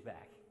John with his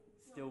back?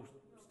 Still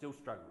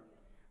struggling.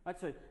 Right,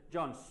 so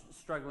John's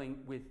struggling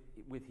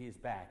with his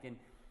back,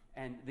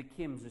 and the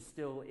Kims are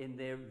still in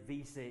their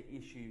visa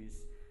issues,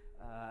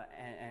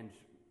 and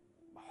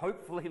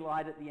hopefully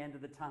light at the end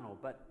of the tunnel,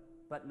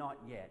 but not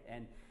yet.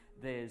 And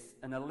there's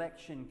an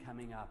election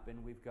coming up,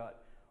 and we've got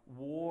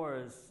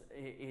wars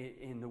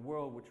in the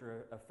world which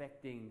are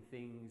affecting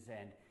things,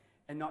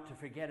 and not to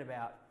forget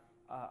about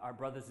our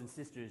brothers and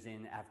sisters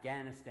in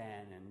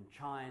Afghanistan and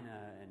China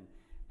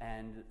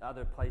and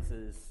other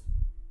places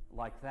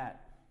like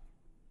that.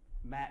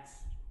 Matt's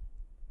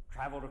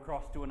travelled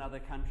across to another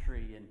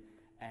country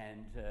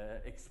and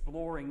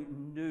exploring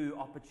new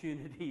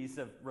opportunities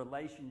of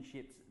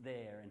relationships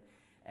there,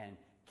 and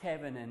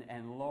Kevin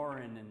and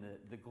Lauren and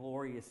the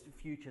glorious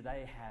future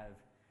they have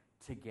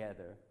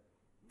together.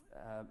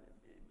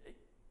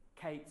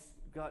 Kate's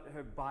got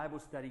her Bible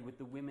study with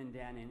the women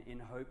down in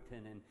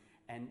Hopeton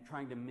and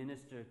trying to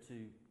minister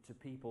to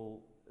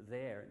people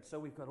there. And so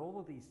we've got all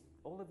of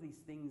these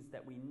things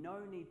that we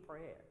know need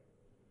prayer.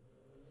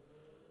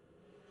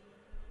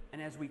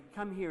 And as we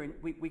come here, and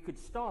we could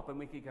stop and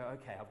we could go,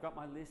 okay, I've got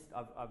my list,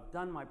 I've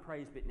done my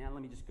praise bit, now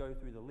let me just go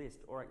through the list.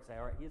 Or I could say,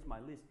 all right, here's my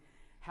list.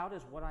 How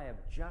does what I have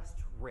just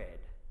read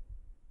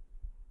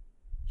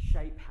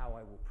shape how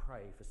I will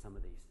pray for some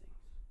of these things?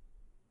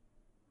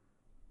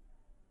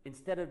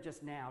 Instead of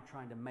just now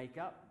trying to make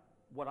up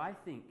what I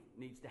think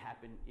needs to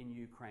happen in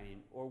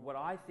Ukraine, or what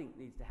I think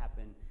needs to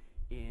happen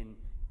in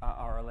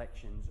our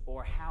elections,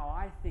 or how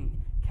I think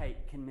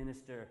Kate can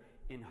minister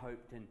in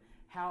Hopeton,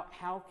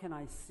 how can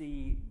I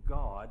see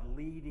God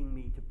leading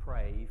me to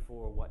pray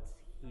for what's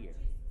here?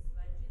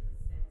 Like Jesus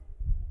said,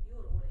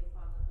 your Holy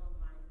Father, not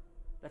mine.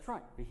 That's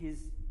right, for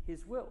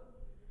his will.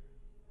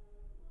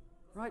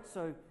 Right,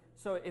 so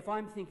if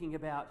I'm thinking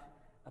about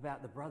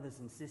the brothers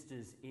and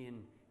sisters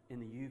in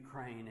the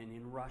Ukraine and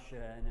in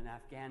Russia and in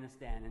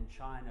Afghanistan and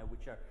China,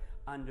 which are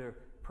under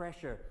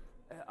pressure,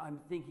 I'm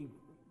thinking,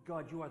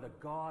 God, you are the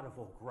God of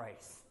all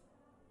grace.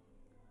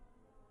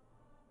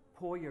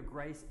 Pour your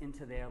grace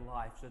into their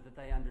life so that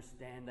they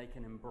understand they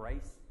can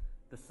embrace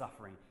the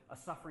suffering, a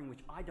suffering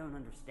which I don't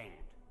understand,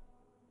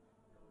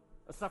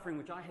 a suffering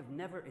which I have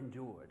never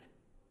endured.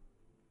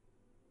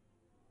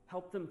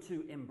 Help them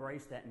to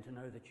embrace that and to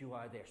know that you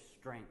are their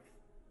strength,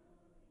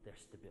 their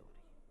stability,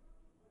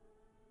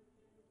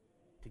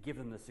 to give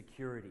them the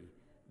security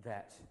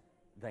that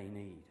they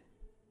need.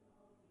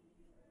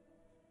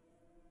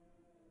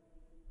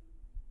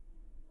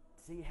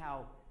 See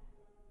how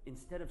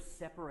instead of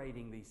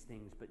separating these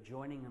things but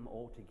joining them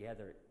all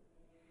together,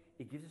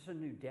 it gives us a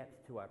new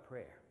depth to our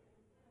prayer.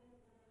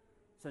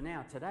 So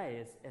now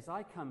today, as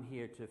I come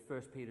here to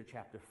 1 Peter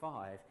chapter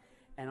 5,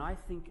 and I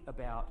think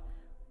about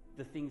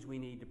the things we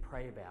need to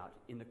pray about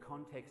in the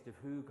context of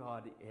who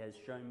God has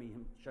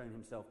shown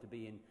himself to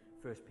be in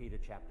 1 Peter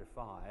chapter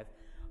 5,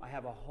 I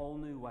have a whole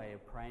new way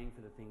of praying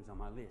for the things on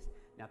my list.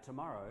 Now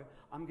tomorrow,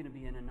 I'm going to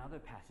be in another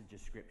passage of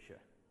Scripture.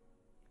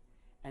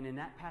 And in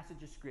that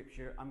passage of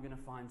Scripture, I'm going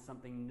to find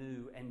something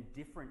new and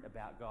different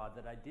about God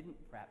that I didn't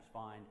perhaps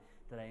find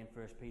today in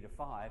 1 Peter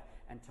 5.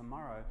 And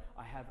tomorrow,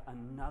 I have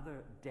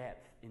another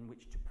depth in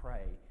which to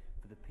pray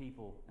for the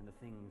people and the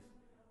things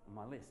on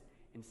my list.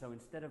 And so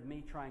instead of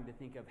me trying to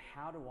think of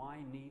how do I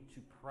need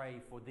to pray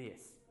for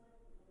this,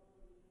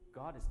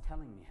 God is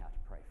telling me how to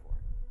pray for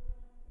it.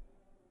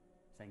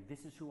 Saying,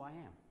 this is who I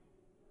am.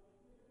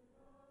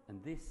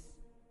 And this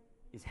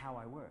is how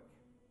I work.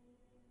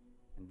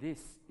 And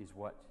this is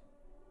what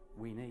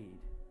we need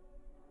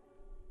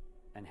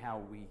and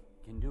how we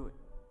can do it.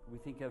 We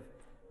think of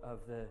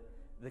the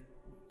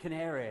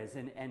Canaries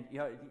and you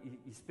know,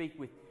 you speak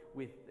with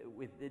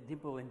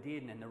Dimple and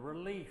Dearden and the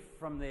relief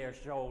from their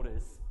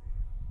shoulders.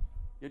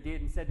 Your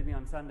Dearden said to me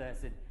on Sunday, I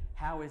said,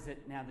 how is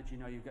it now that you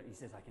know you've got, he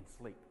says, I can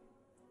sleep.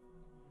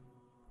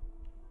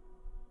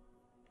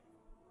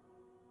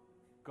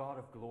 God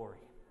of glory,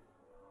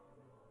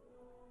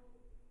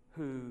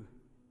 who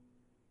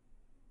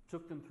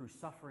took them through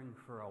suffering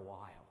for a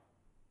while,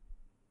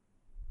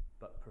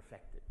 but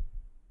perfected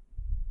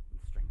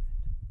and strengthened.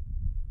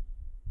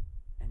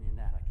 And in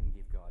that I can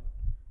give God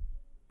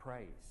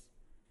praise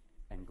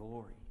and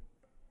glory.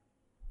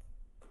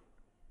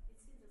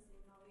 It's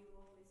interesting how we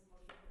always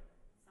forget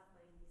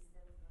suffering is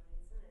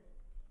temporary, isn't it?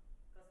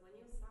 Because when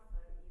you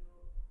suffer,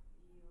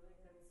 you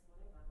reckon it's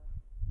forever.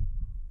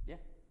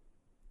 Yeah.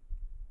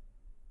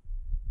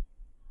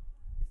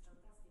 It's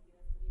fantastic. You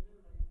have to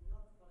remember it's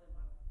not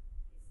forever.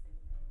 It's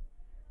temporary.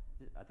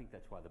 I think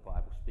that's why the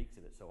Bible speaks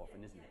of it so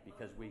often, isn't it?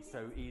 Because we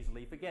so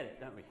easily forget it,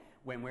 don't we?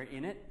 When we're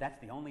in it, that's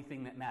the only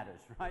thing that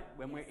matters, right?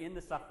 When we're in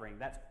the suffering,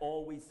 that's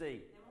all we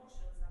see.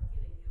 Emotions are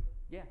killing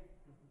you. Yeah.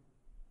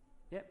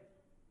 Yep.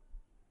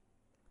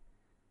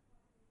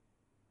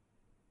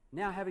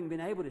 Now, having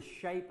been able to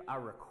shape our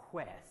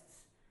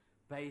requests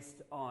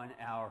based on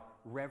our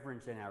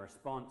reverence and our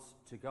response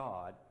to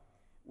God,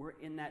 we're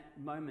in that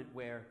moment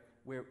where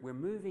we're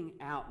moving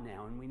out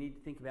now, and we need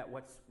to think about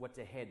what's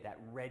ahead, that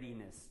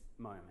readiness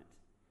moment.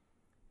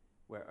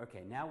 Where,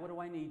 okay, now what do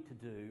I need to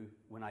do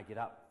when I get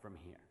up from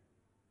here?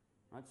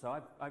 Right, so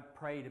I've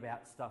prayed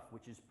about stuff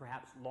which is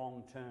perhaps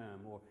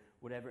long-term or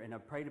whatever, and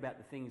I've prayed about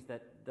the things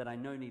that I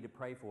know need to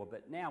pray for.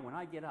 But now when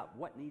I get up,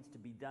 what needs to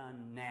be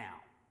done now?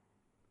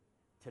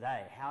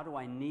 Today. How do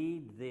I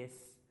need this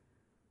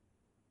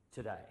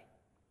today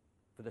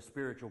for the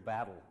spiritual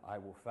battle I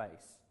will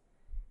face?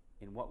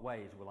 In what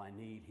ways will I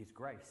need His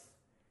grace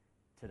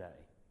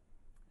today?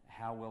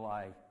 How will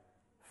I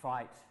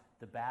fight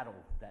the battle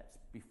that's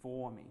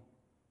before me?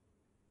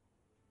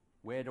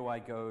 Where do I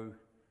go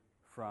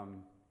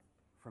from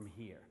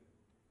here?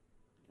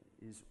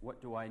 Is what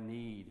do I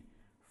need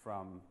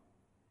from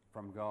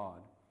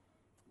God?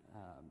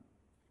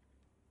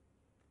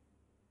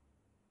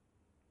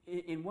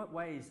 In what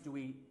ways can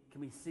we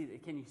see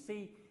that? Can you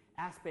see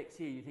aspects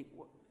here? You think,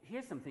 well,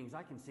 here's some things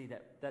I can see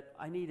that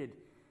I needed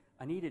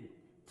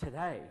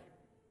today.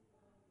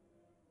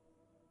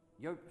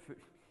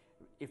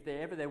 If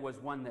there was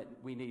one that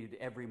we needed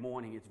every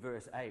morning, it's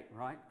verse 8,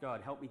 right?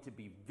 God, help me to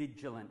be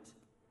vigilant.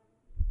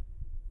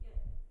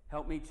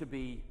 Help me to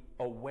be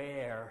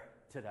aware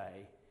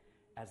today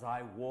as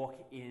I walk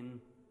in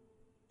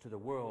to the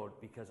world,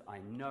 because I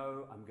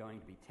know I'm going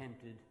to be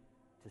tempted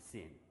to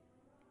sin.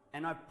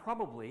 And I've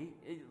probably,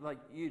 like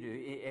you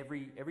do,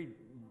 every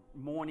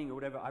morning or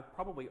whatever, I've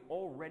probably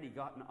already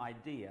got an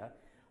idea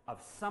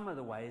of some of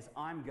the ways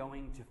I'm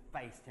going to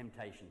face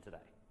temptation today.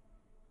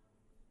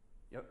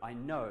 You know, I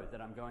know that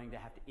I'm going to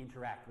have to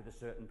interact with a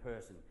certain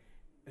person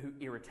who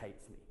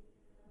irritates me.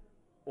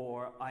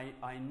 Or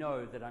I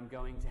know that I'm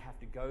going to have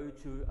to go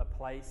to a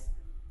place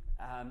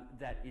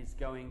that is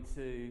going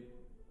to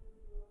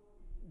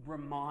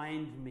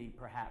remind me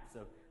perhaps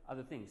of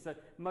other things. So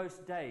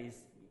most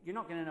days, you're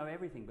not going to know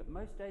everything, but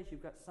most days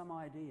you've got some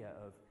idea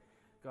of,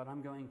 God,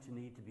 I'm going to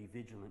need to be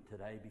vigilant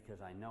today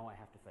because I know I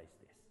have to face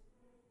this.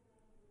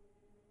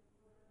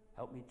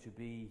 Help me to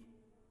be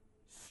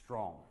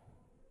strong,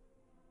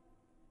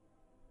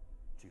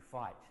 to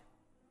fight,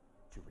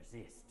 to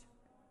resist.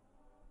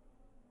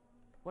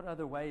 What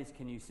other ways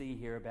can you see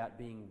here about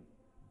being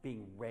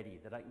ready,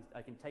 that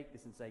I can take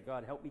this and say,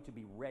 God, help me to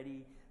be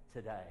ready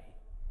today?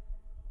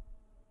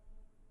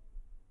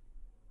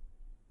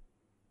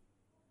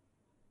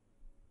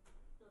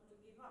 Not to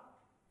give up.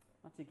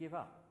 Not to give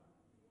up.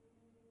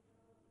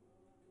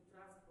 To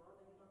trust God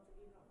and not to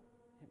give up.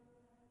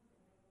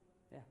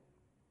 Yeah.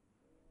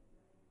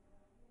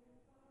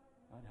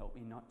 God, help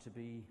me not to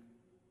be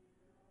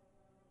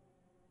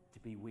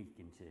weak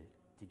and to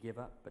give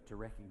up, but to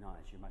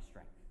recognize you're my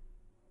strength.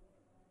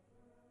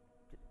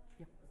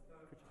 Yeah.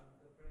 Pastor,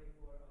 to pray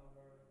for our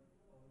own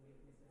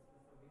weaknesses,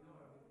 Pastor. We know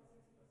our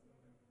weaknesses, Pastor.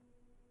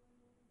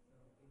 So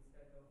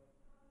instead of,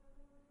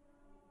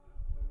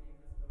 for me,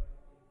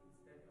 Pastor,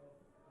 instead of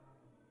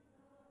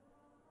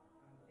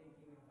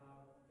thinking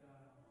about the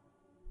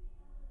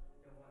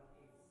what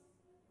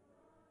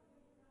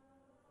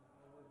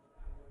ifs,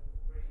 I would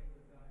pray to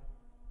God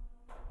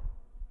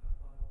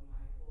about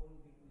my own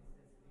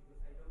weaknesses,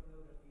 because I don't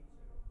know the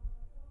future, and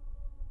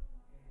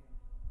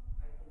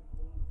I can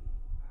only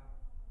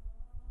act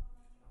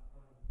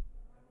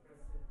upon the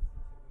present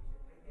situation.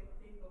 I can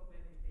think of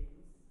many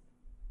things,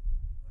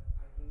 but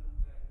I do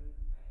not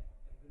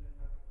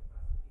have the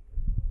capacity to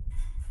know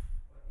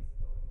what is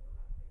going to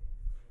happen.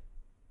 So,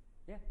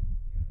 Yeah.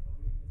 for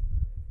me,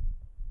 Pastor,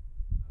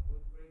 I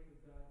would pray to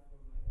God for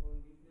my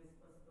own weakness,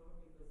 Pastor,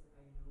 because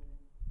I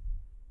know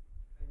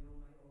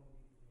my own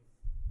weakness,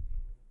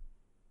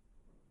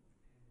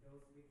 and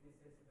those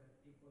weaknesses that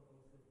people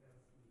also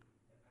tells me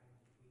that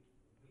I'm weak.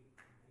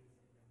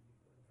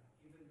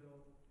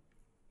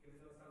 even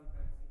though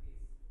sometimes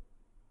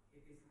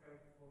it is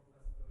hurtful,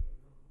 Pastor,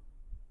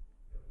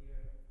 to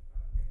hear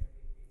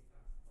negative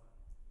feedbacks, but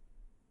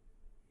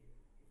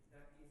if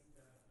that is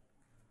the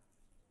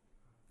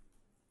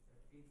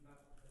feedback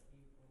of the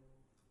people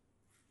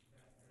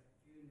that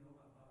you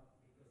know about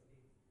because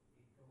they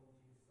told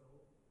you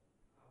so,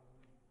 I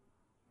would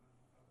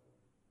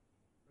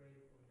pray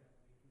for that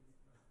weakness,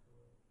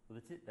 Pastor.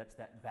 Well, that's it. That's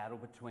that battle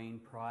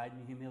between pride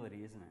and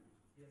humility, isn't it?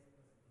 Yes,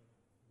 Pastor.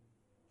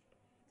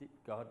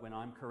 God, when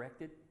I'm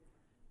corrected,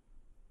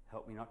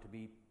 help me not to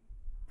be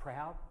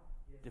proud,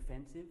 Yes.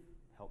 defensive.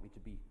 Help me to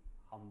be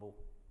humble,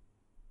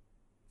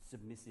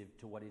 submissive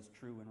to what is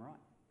true and right.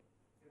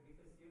 Yeah,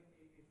 because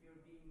if you're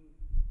being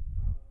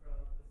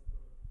proud,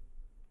 Pastor,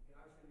 you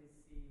actually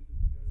see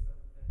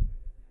yourself better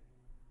than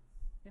anyone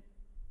else.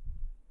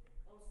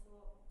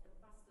 Also,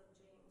 Pastor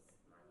James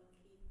Manning,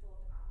 he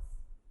taught us,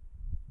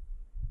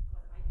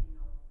 because I didn't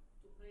know,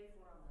 to pray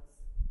for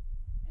others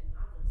and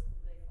others to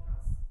pray for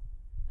us.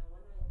 And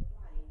when I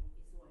apply,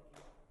 it's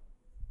working.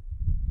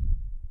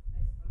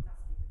 It's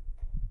fantastic.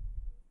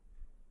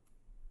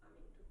 I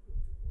mean, to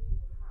put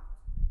your heart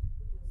and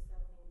to put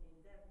yourself in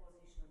their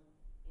position,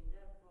 in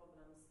their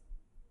problems,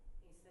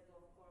 instead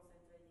of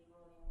concentrating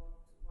on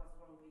what's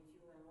wrong with you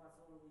and what's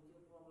wrong with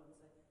your problems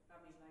and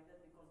rubbish like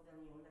that, because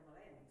then you'll never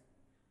end.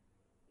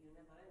 You'll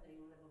never end and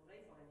you'll never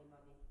pray for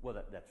anybody. Well,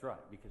 that's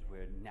right, because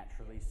we're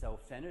naturally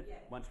self-centered.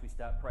 Yeah. Once we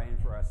start praying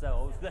for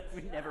ourselves, that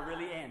never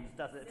really ends,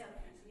 does it?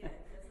 Selfish, yeah,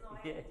 there's no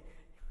Yeah. end.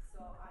 So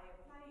I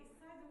apply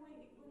straight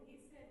away when he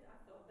said, I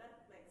thought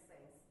that makes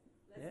sense.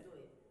 Let's Yeah. do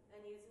it.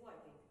 And it's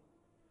working.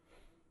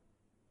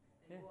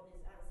 And Yeah. God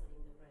is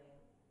answering the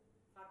prayer.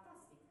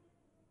 Fantastic.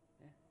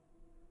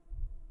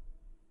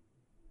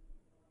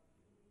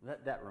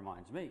 That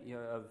reminds me,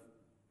 of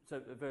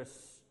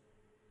verse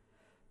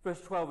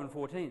 12 and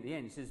 14 at the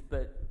end. It says,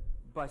 "But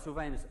by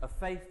Silvanus, a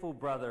faithful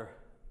brother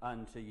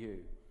unto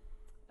you."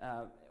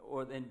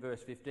 Or then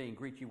verse 15,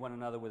 "Greet you one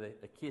another with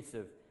a kiss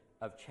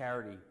of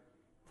charity."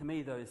 To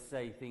me, those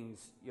say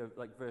things,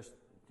 like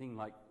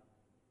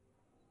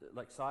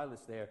like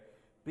Silas there.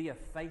 Be a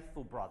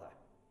faithful brother.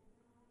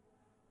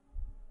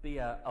 Be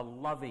a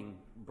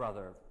loving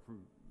brother,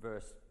 from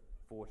verse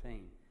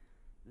 14.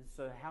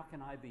 So how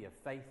can I be a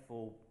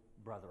faithful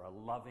brother, a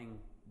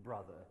loving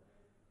brother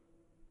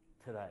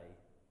today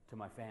to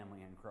my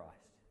family in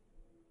Christ?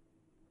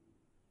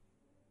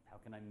 How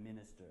can I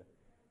minister,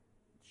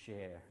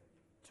 share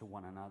to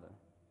one another?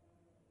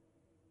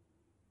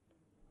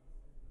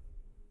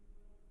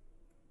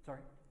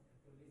 Sorry?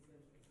 To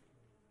listen to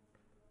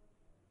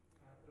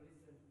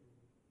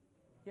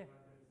Yeah.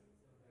 brothers,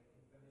 so like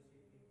in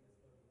fellowshipping,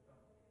 that's what we talk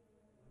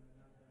one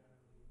another.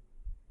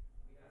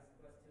 We ask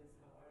questions,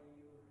 how are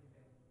you? And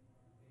then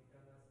they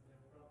tell us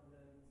their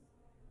problems.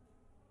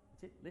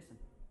 That's it. Listen.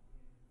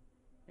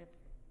 Yep.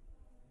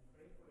 And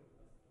pray for it,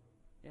 Pastor.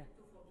 Yeah.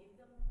 To forgive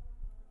them.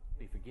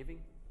 Be forgiving.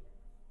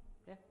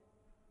 Yeah.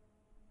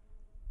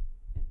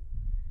 Yeah.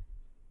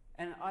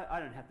 And I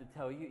don't have to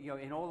tell you,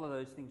 in all of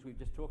those things we've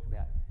just talked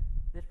about,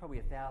 there's probably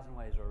 1,000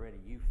 ways already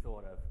you've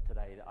thought of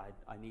today that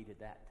I needed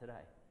that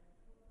today.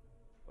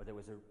 Or there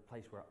was a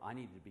place where I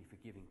needed to be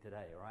forgiving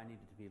today, or I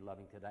needed to be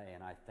loving today,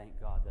 and I thank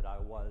God that I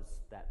was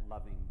that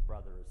loving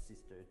brother or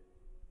sister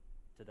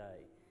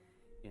today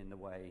in the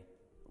way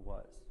it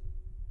was.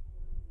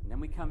 And then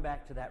we come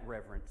back to that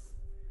reverence.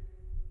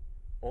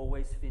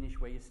 Always finish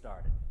where you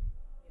started.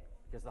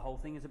 Because the whole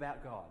thing is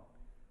about God.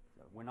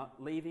 So we're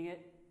not leaving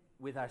it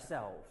with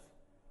ourselves.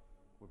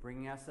 We're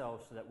bringing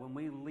ourselves so that when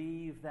we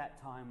leave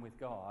that time with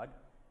God,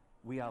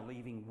 we are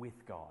leaving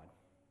with God.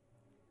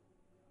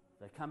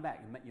 So come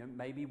back.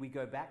 Maybe we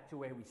go back to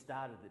where we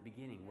started at the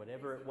beginning,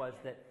 whatever it was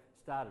that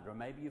started. Or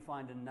maybe you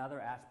find another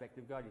aspect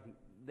of God. You think,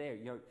 there,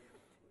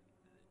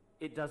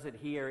 it does it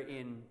here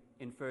in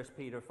 1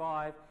 Peter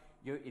 5.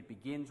 It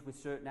begins with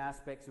certain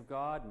aspects of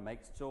God and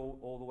makes it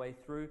all the way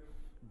through.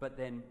 But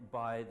then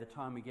by the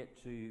time we get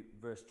to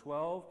verse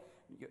 12,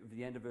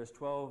 the end of verse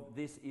 12,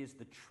 this is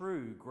the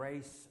true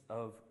grace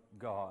of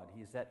God.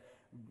 He is that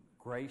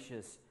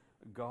gracious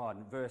God.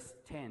 In verse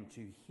 10,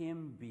 to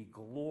him be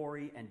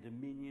glory and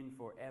dominion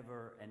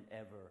forever and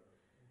ever.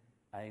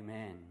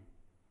 Amen.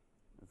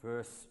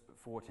 Verse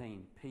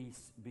 14,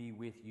 peace be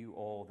with you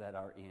all that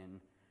are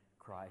in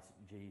Christ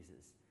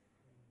Jesus.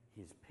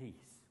 His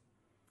peace.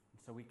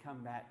 So we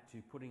come back to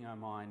putting our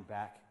mind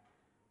back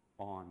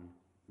on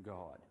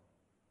God.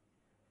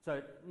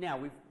 So now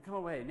we've come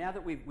away. Now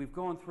that we've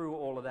gone through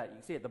all of that, you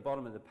can see at the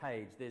bottom of the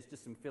page, there's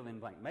just some fill in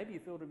blank. Maybe you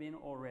filled them in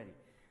already,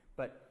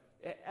 but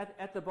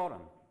at the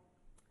bottom,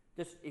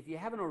 just if you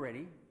haven't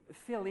already,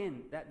 fill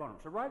in that bottom.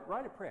 So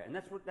write a prayer, and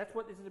that's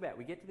what this is about.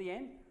 We get to the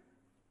end,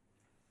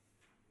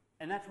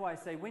 and that's why I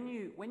say when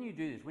you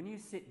do this, when you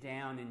sit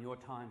down in your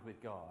times with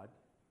God,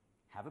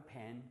 have a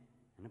pen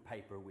and a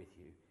paper with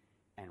you,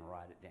 and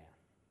write it down,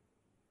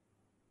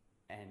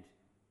 and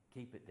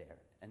keep it there,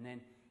 and then.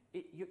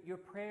 Your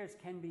prayers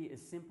can be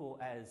as simple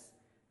as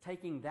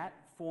taking that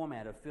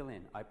format of fill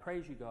in. I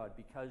praise you, God,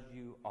 because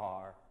you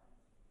are.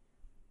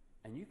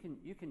 And you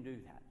can do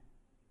that.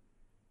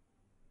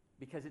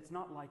 Because it's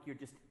not like you're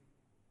just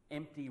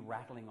empty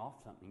rattling off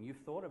something.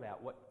 You've thought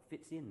about what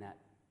fits in that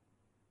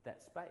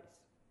space.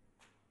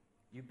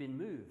 You've been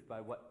moved by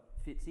what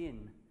fits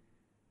in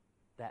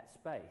that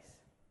space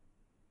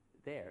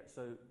there.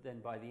 So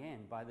then by the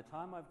end, by the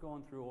time I've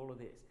gone through all of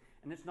this,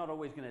 and it's not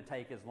always going to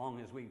take as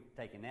long as we've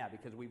taken now,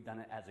 because we've done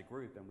it as a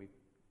group and we've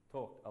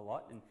talked a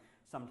lot, and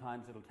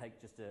sometimes it'll take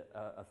just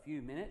a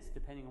few minutes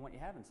depending on what you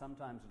have, and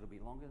sometimes it'll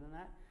be longer than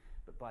that.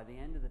 But by the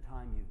end of the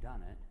time you've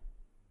done it,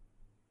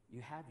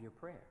 you have your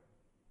prayer.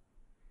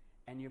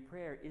 And your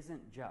prayer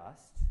isn't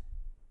just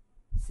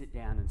sit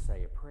down and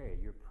say a prayer.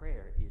 Your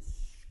prayer is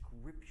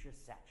scripture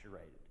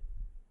saturated.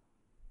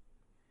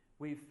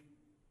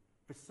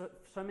 For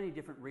so many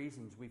different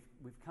reasons,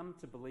 we've come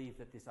to believe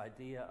that this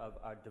idea of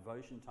our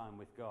devotion time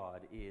with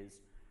God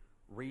is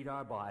read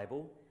our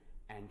Bible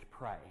and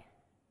pray.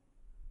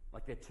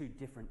 Like they're two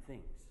different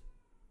things.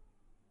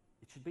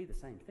 It should be the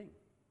same thing.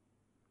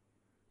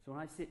 So when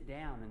I sit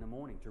down in the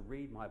morning to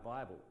read my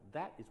Bible,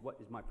 that is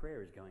what my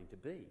prayer is going to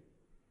be.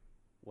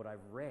 What I've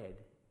read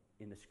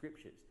in the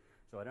scriptures.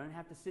 So I don't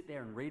have to sit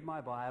there and read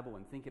my Bible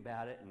and think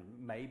about it and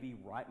maybe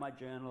write my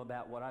journal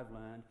about what I've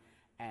learned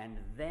and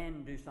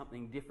then do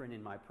something different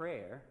in my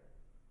prayer.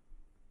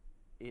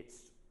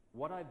 It's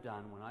what I've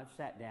done when I've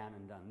sat down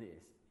and done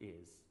this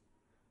is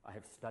I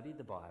have studied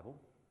the Bible,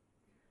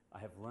 I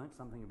have learnt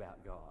something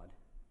about God,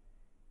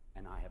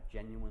 and I have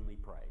genuinely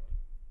prayed.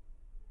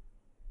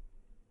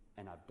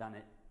 And I've done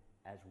it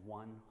as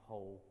one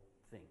whole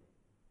thing.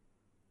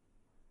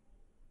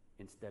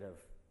 Instead of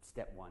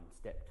step 1,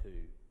 step 2,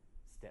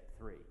 step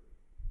 3.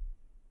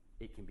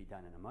 It can be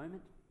done in a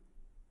moment,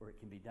 or it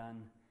can be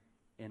done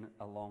in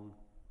a long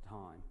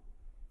time.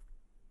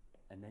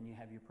 And then you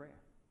have your prayer.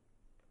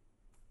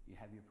 You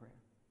have your prayer.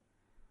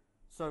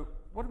 So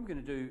what I'm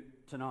going to do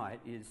tonight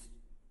is,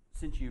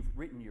 since you've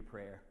written your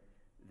prayer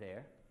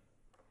there,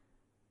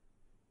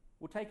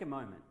 we'll take a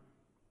moment.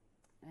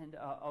 And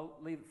I'll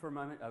leave it for a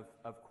moment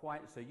of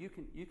quiet so you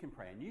can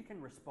pray. And you can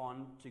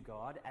respond to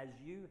God as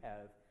you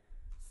have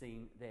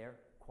seen there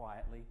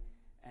quietly.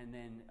 And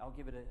then I'll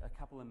give it a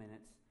couple of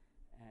minutes,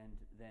 and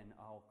then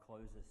I'll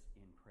close us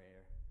in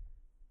prayer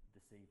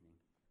this evening.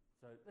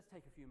 So let's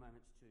take a few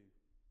moments to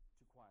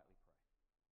quietly